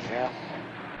 Yeah?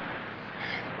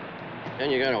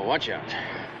 Then you gotta watch out.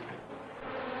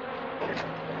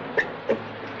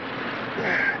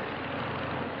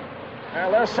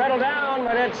 Well, they'll settle down,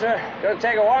 but it's gonna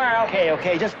take a while.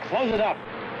 Okay, just close it up.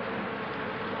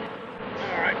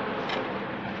 All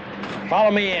right. Follow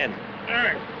me in. All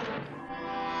right.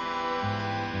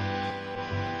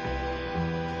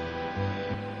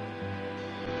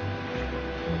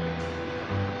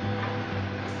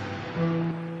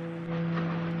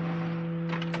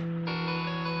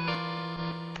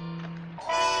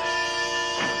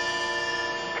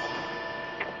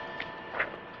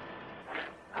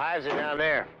 Hives are down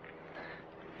there.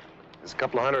 There's a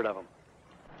couple of hundred of them.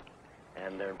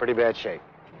 And they're in pretty bad shape.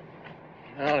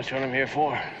 Well, that's what I'm here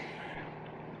for.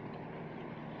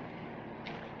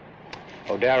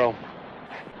 Oh, Darryl,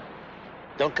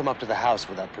 don't come up to the house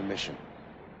without permission.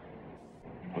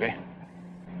 Okay.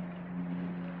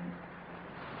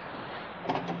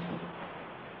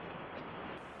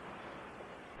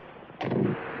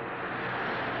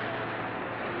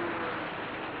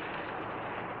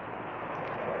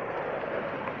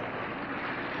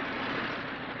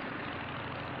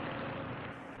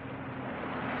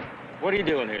 What are you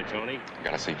doing here, Tony? I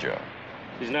gotta see Joe.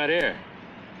 He's not here.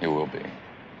 He will be.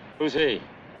 Who's he?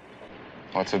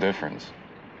 What's the difference?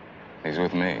 He's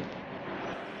with me.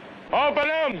 Open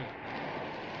him!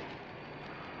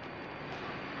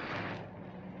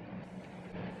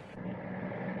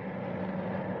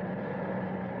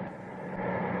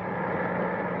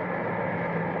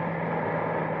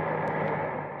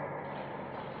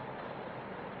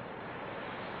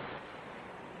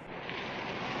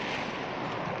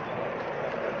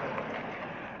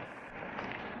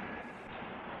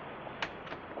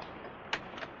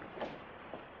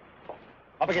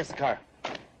 Up against the car.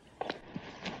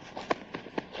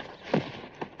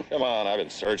 Come on, I've been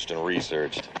searched and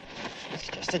researched. It's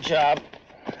just a job.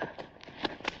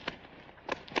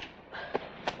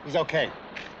 He's okay.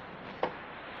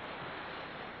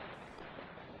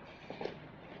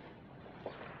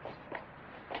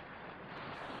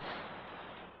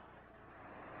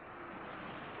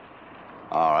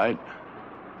 All right.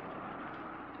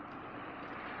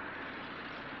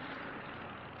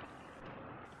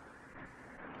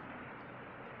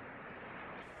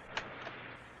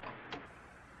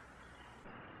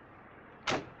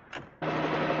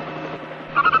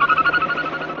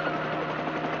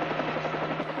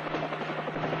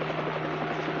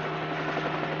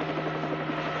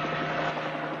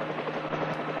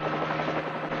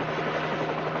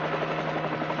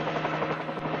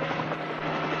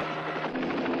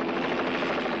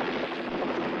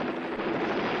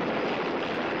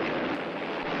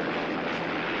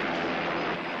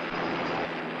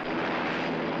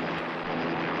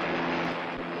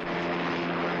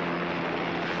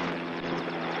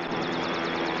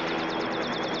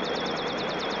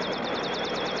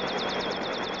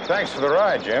 Thanks for the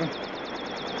ride, Jim.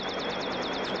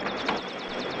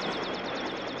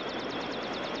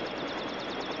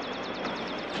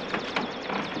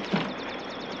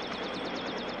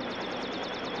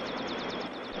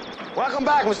 Welcome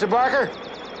back, Mr. Barker.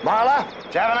 Marla,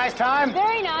 did you have a nice time?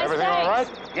 Very nice, Everything all right?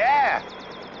 thanks. Yeah.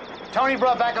 Tony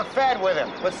brought back a Fed with him,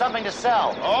 with something to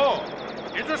sell. Oh,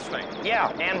 interesting.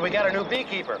 Yeah, and we got a new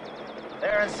beekeeper.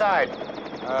 They're inside.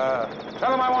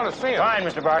 Tell him I want to see him. Fine,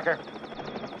 Mr. Barker.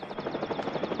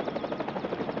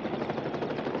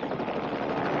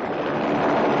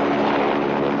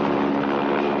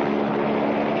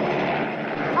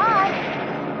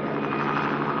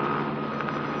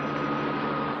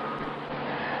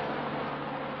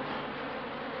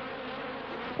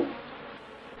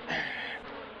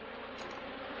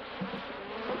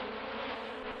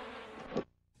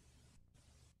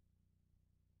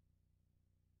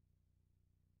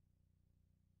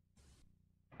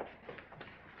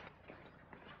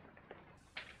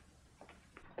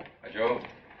 Hi, Joe.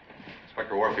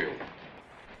 Inspector Warfield.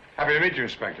 Happy to meet you,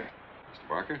 Inspector. Mr.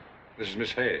 Barker? This is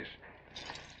Miss Hayes.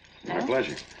 My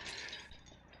pleasure.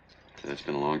 It's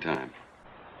been a long time.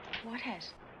 What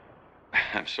has?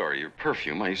 I'm sorry, your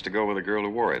perfume. I used to go with a girl who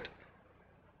wore it.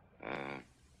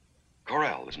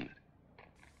 Corel, isn't it?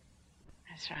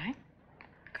 That's right.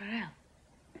 Corral.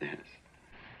 Yes.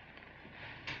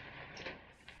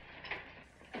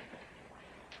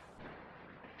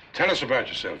 Tell us about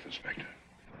yourself, Inspector.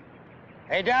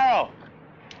 Hey, Darrow.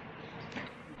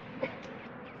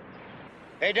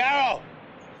 Hey, Darrow.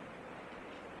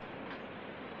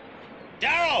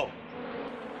 Darrow!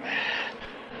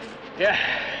 Yeah.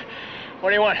 What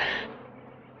do you want?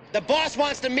 The boss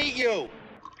wants to meet you.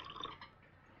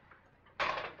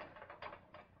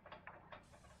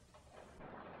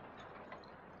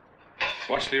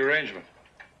 What's the arrangement?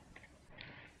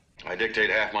 I dictate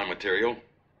half my material.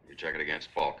 You check it against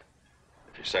Falk.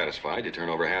 If you're satisfied, you turn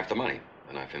over half the money.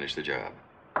 Then I finish the job.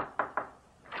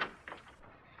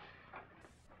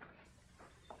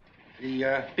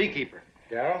 The beekeeper.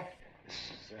 Darrow? This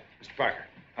is Mr. Parker.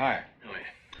 Hi.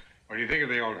 What do you think of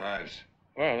the old hives?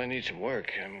 Well, they need some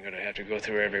work. I'm going to have to go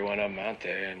through every one of them out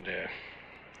there and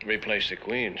replace the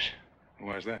queens.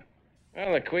 Why is that?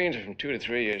 Well, the queens are from 2 to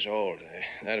 3 years old.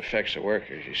 That affects the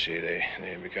workers, you see.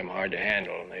 They become hard to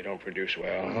handle, and they don't produce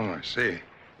well. Oh, I see.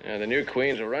 The new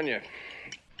queens will run you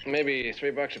maybe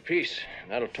 $3 a piece.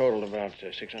 That'll total about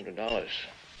 $600.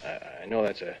 I know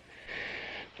that's a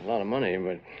lot of money,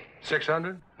 but...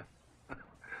 600?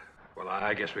 Well,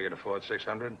 I guess we can afford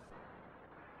 600.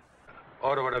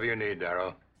 Order whatever you need,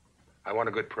 Darrow. I want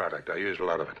a good product. I use a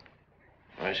lot of it.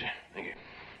 I see. Thank you.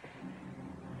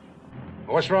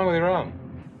 What's wrong with your arm?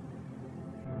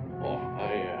 Oh,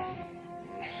 I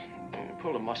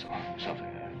pulled a muscle. Something.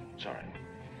 It's all right.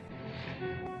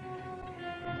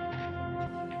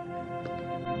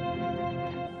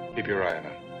 Keep your eye on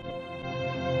it.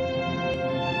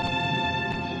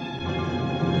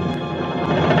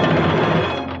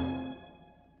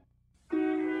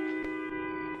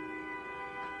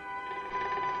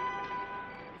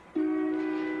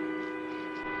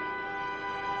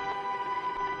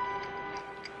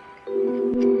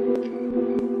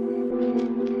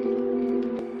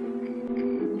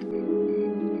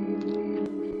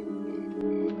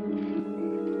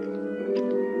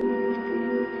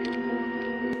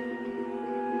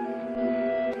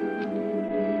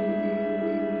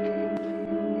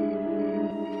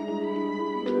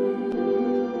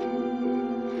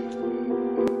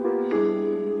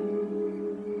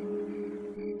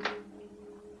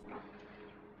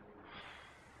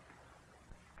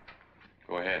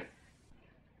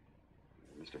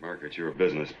 It's your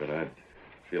business, but I'd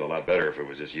feel a lot better if it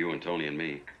was just you and Tony and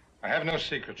me. I have no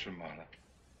secrets from Marla.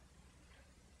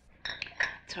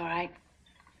 It's all right.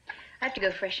 I have to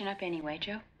go freshen up anyway,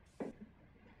 Joe.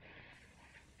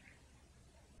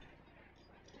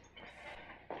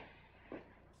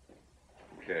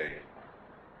 Okay.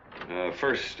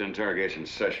 First interrogation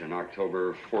session,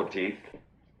 October 14th.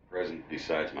 Present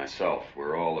besides myself,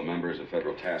 we're all the members of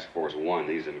Federal Task Force 1.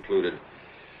 These included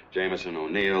Jameson,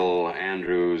 O'Neill,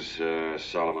 Andrews,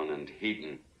 Solomon, and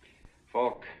Heaton.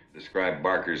 Falk described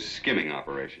Barker's skimming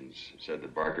operations. Said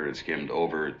that Barker had skimmed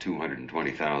over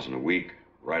 $220,000 a week,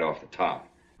 right off the top.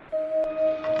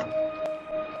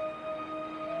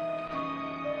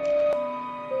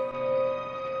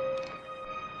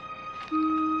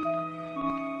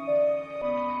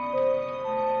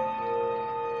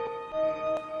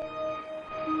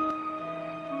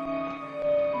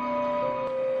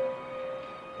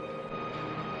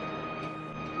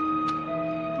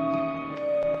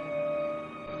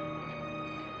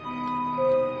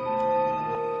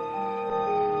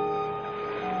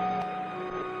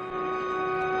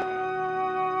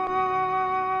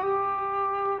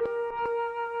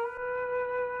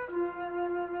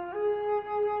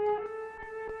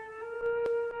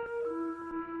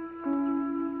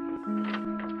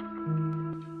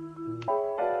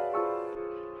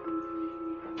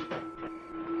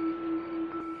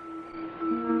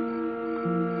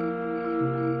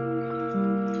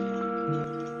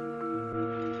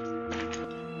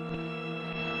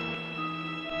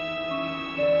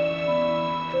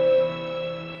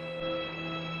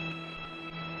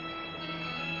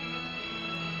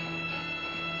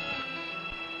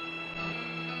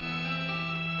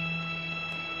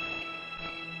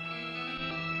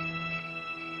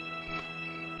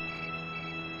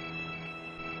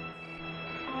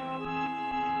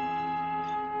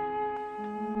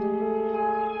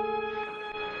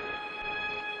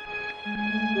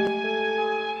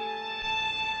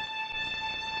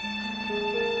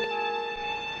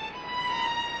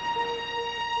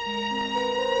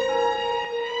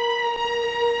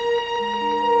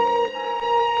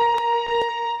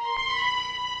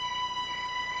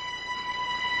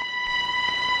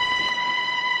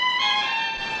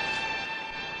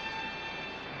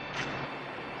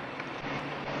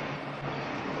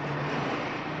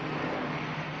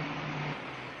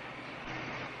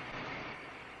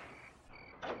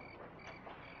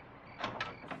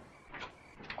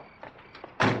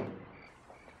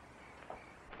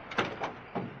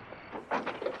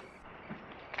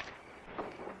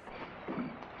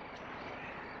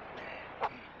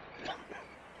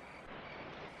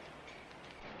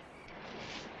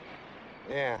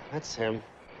 Yeah, that's him.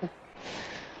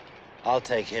 I'll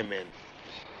take him in.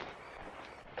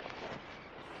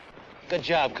 Good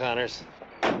job, Connors.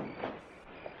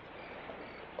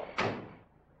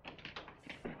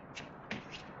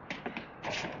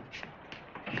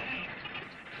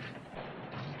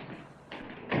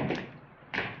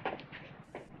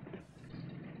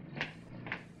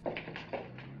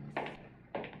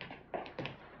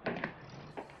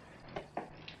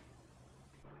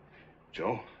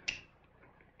 Joe?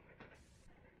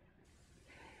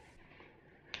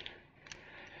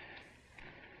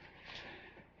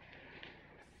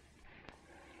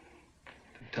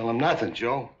 Tell him nothing,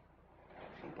 Joe.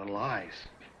 But lies.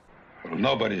 Well,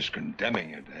 nobody's condemning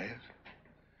you, Dave.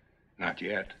 Not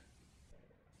yet.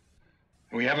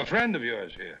 We have a friend of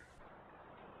yours here.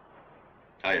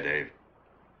 Hi, Dave.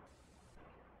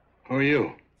 Who are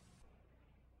you?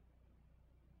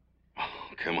 Oh,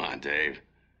 come on, Dave.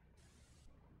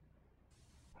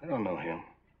 I don't know him.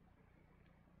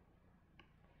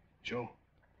 Joe,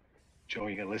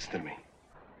 you gotta listen to me.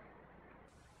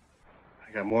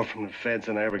 I got more from the feds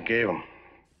than I ever gave them.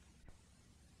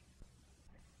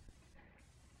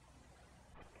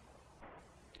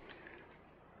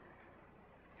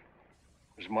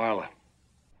 Where's Marla?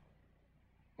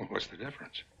 Well, what's the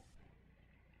difference?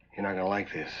 You're not gonna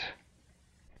like this,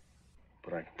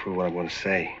 but I can prove what I'm gonna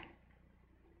say.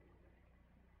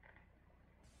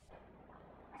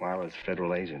 Marla's a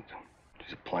federal agent.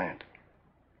 She's a plant.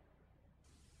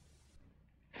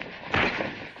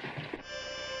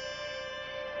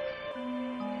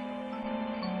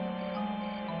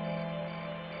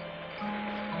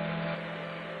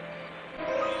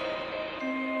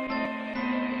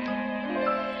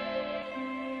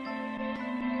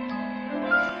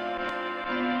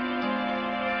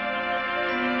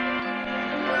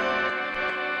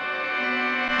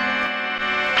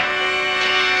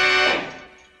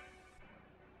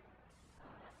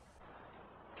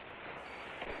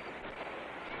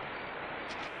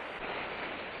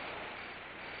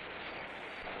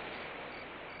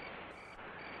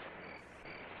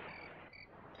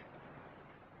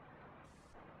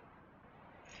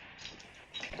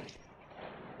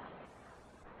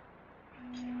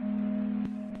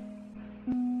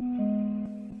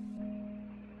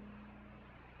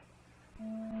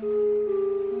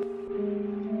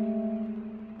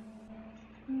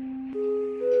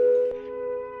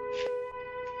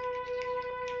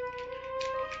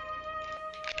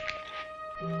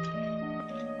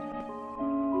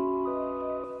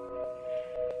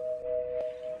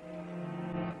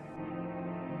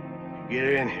 Get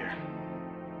her in here.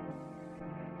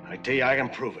 I tell you, I can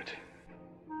prove it.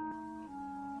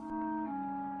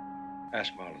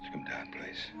 Ask Marla to come down,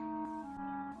 please.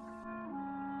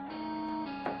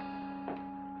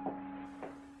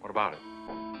 What about it?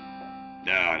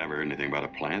 No, I never heard anything about a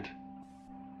plant.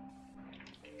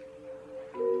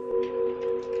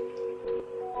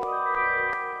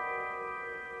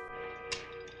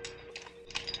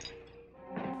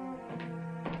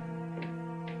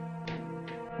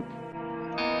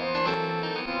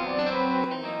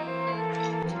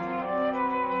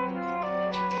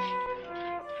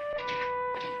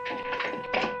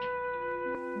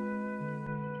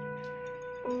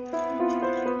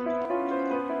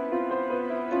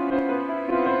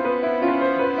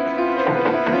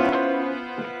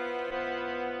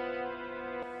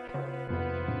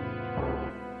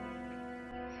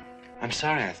 I'm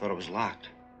sorry, I thought it was locked.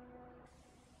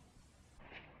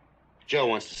 Joe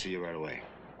wants to see you right away.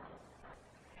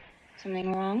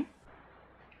 Something wrong?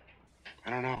 I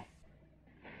don't know.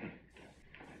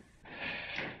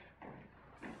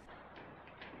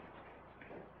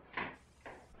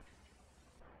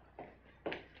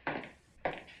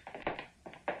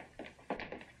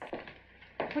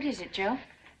 What is it, Joe?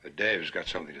 Dave's got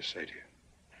something to say to you.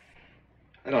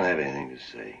 I don't have anything to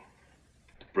say.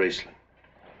 The bracelet.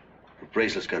 The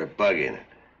bracelet's got a bug in it.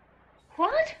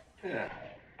 What? Yeah.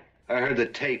 I heard the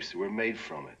tapes were made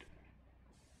from it.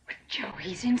 Joe,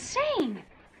 he's insane.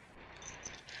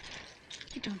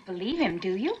 You don't believe him,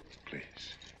 do you? Please.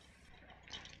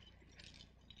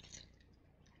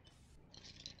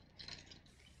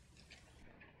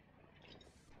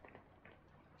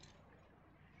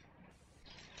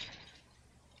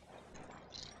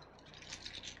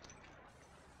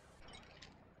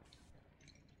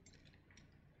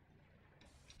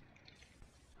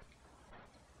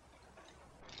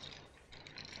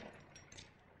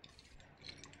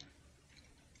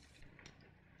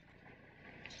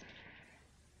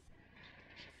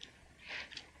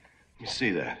 Let me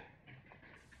see that.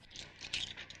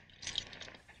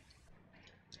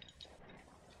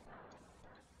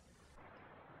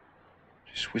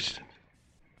 switched it.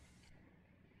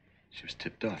 She was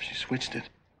tipped off. She switched it.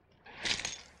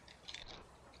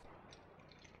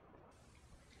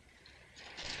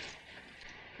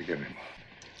 Forgive me, Ma.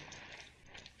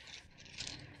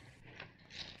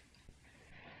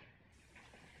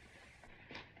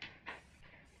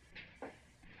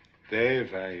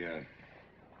 Dave,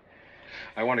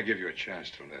 I want to give you a chance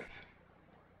to live.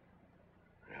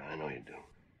 Yeah, I know you do.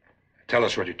 Tell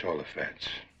us what you told the feds.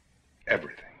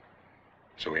 Everything.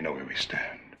 So we know where we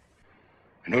stand.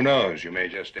 And who knows, you may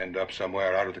just end up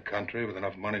somewhere out of the country with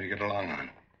enough money to get along on.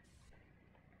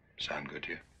 Sound good to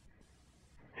you?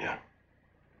 Yeah.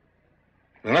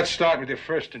 Then let's start with your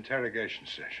first interrogation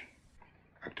session.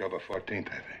 October 14th,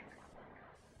 I think.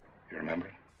 You remember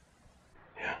it?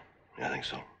 Yeah, I think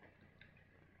so.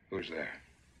 Who's there?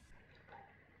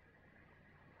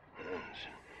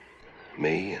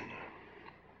 Me and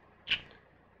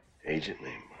agent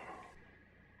named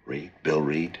Reed, Bill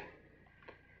Reed.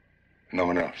 No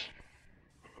one else?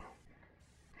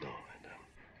 No, and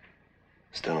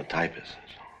stenotypist.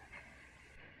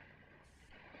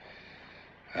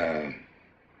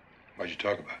 What'd you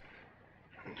talk about?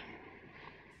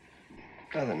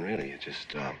 Nothing really. It's just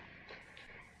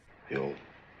the old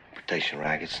protection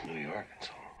rackets in New York and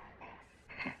so on.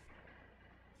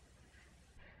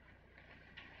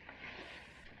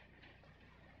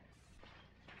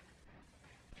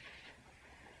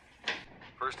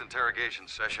 First interrogation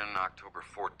session, October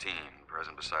 14.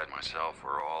 Present beside myself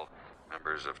were all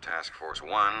members of Task Force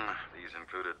 1. These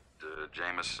included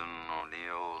Jameson,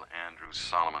 O'Neill, Andrews,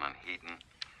 Solomon, and Heaton.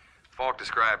 Falk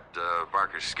described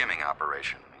Barker's skimming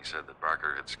operation. He said that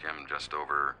Barker had skimmed just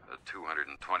over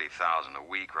 $220,000 a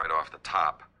week right off the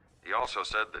top. He also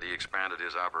said that he expanded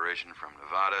his operation from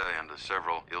Nevada into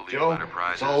several illegal Joe,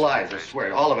 enterprises. it's all lies, I swear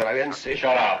it. All of it. I didn't say...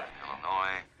 Shut up.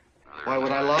 Illinois. Why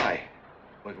would I lie?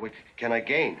 What can I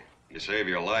gain? You save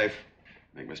your life.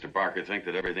 Make Mr. Barker think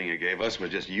that everything you gave us was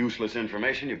just useless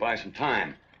information. You buy some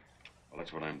time. Well,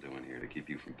 that's what I'm doing here, to keep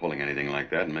you from pulling anything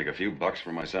like that and make a few bucks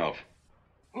for myself.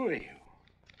 Who are you?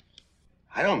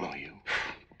 I don't know you.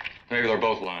 Maybe they're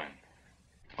both lying.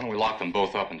 Why don't we lock them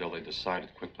both up until they decide to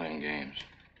quit playing games?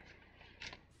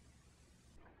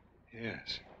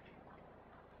 Yes.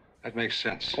 That makes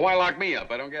sense. Why lock me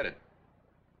up? I don't get it.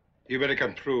 You better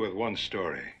come through with one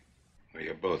story, or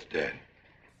you're both dead.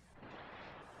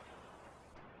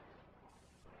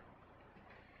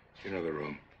 You know the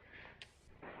room.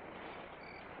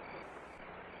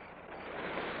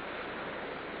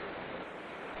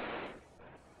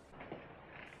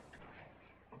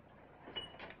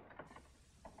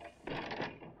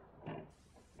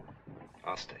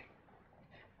 I'll stay.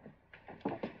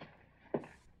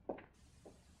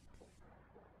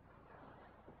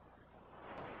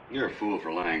 You're a fool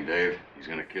for lying, Dave. He's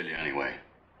gonna kill you anyway.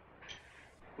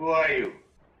 Who are you?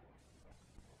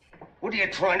 What are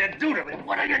you trying to do to me?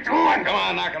 What are you doing? Come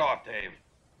on, knock it off, Dave.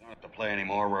 You don't have to play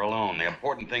anymore. We're alone. The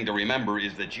important thing to remember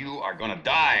is that you are gonna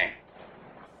die.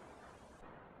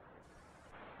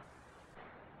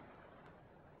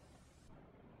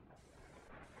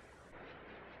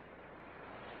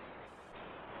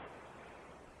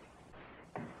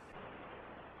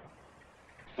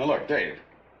 Now look, Dave.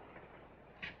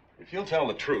 If you'll tell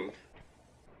the truth,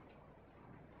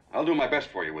 I'll do my best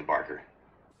for you with Barker.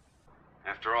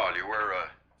 After all, you were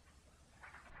a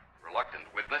reluctant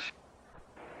witness.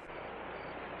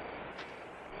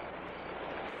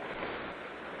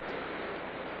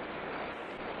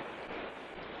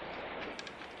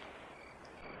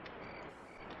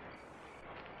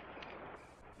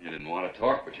 You didn't want to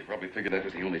talk, but you probably figured that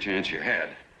was the only chance you had.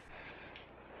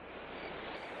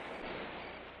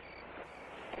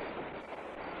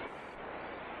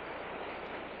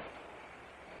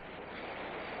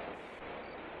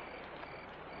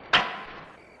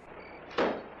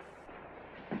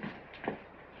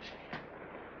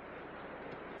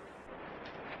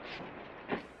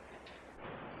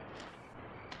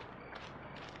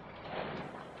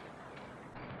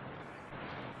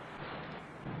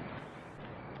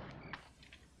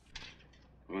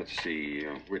 Let's see,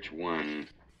 which one?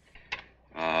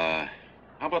 How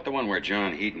about the one where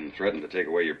John Heaton threatened to take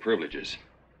away your privileges?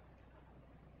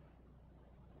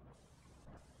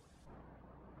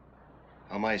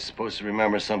 How am I supposed to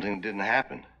remember something that didn't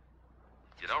happen?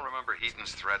 You don't remember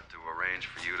Heaton's threat to arrange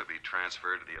for you to be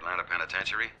transferred to the Atlanta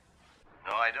Penitentiary?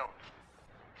 No, I don't.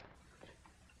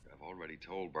 I've already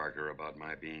told Barker about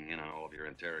my being in on all of your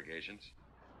interrogations.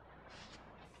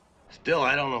 Still,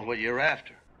 I don't know what you're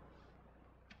after.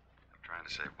 Trying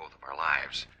to save both of our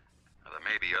lives. Now, there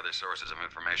may be other sources of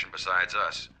information besides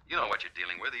us. You know what you're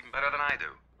dealing with even better than I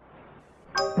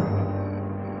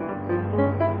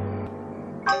do.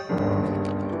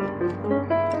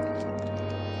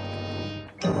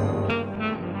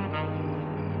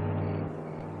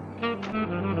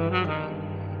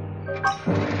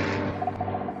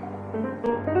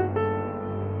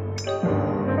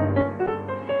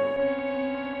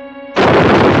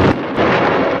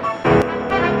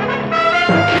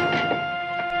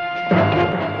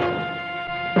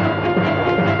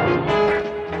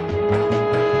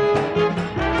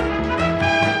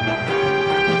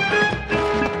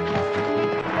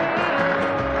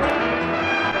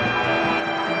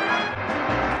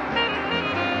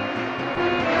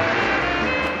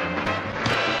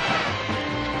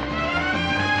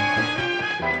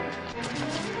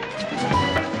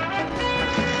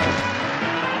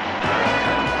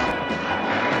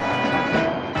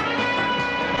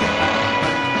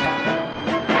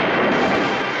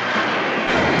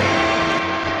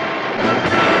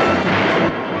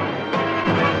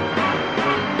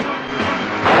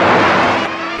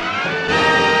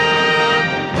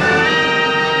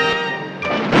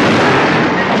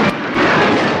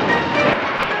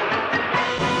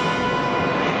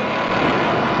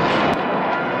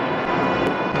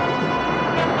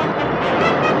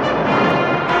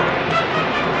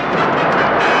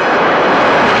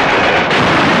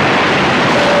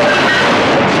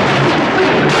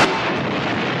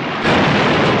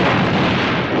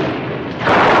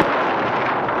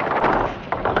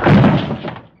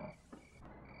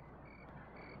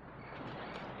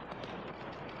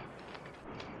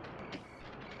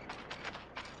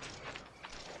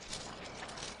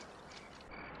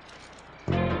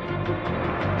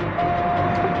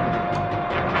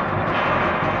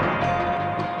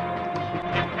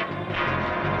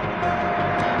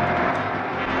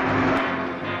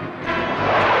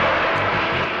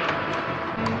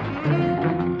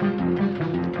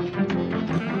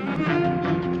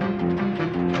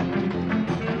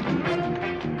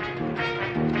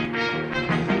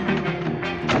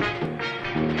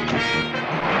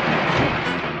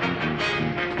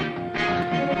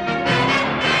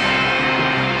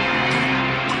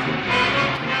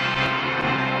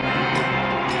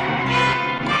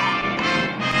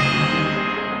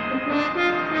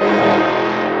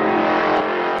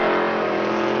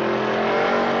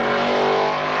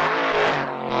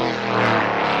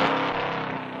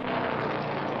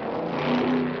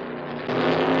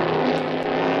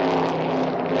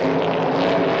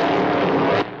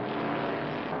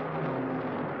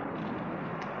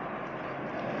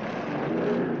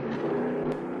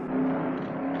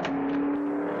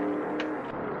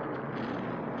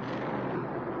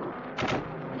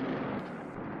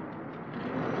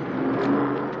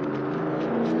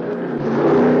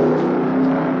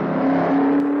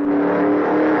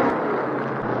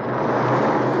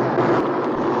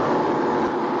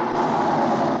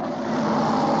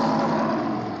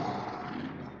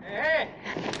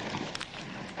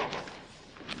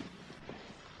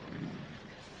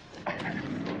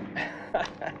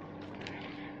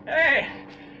 Hey,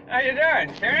 how you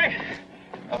doing, Terry?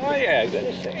 Oh, yeah, good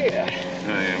to see you.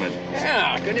 Hi, Emmett.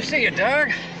 Yeah, good to see you,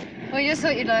 Doug. Well, just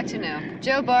what you'd like to know.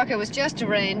 Joe Barker was just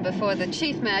arraigned before the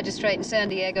chief magistrate in San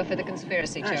Diego for the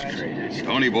conspiracy charge. That's great.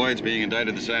 Tony Boyd's being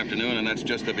indicted this afternoon, and that's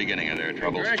just the beginning of their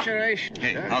troubles. Congratulations.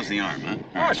 Hey, Doug. how's the arm, huh?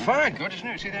 Oh, it's fine. Good as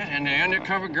new. See that? And the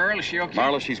undercover girl, is she okay?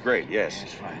 Marla, she's great, yes.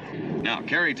 It's fine. Now,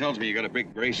 Carrie tells me you got a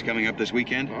big race coming up this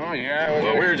weekend. Oh, yeah.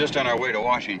 Well, we're just on our way to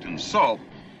Washington, so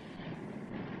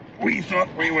we thought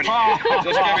we would just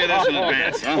give you this in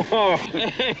advance, huh? Oh,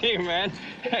 hey, man.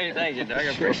 Hey, thank you, Doug. I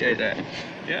appreciate that.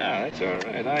 Yeah, that's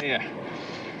all right. I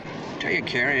tell you,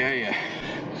 Carrie, I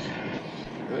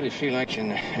really feel like you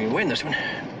can win this one.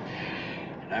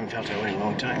 I haven't felt that way in a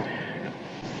long time.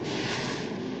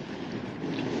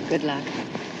 Good luck.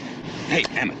 Hey,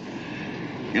 Emmett,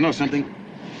 you know something?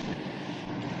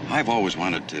 I've always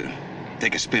wanted to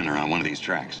take a spin around one of these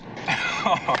tracks.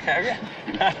 Oh, have you?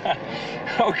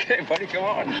 Okay, buddy, come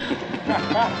on.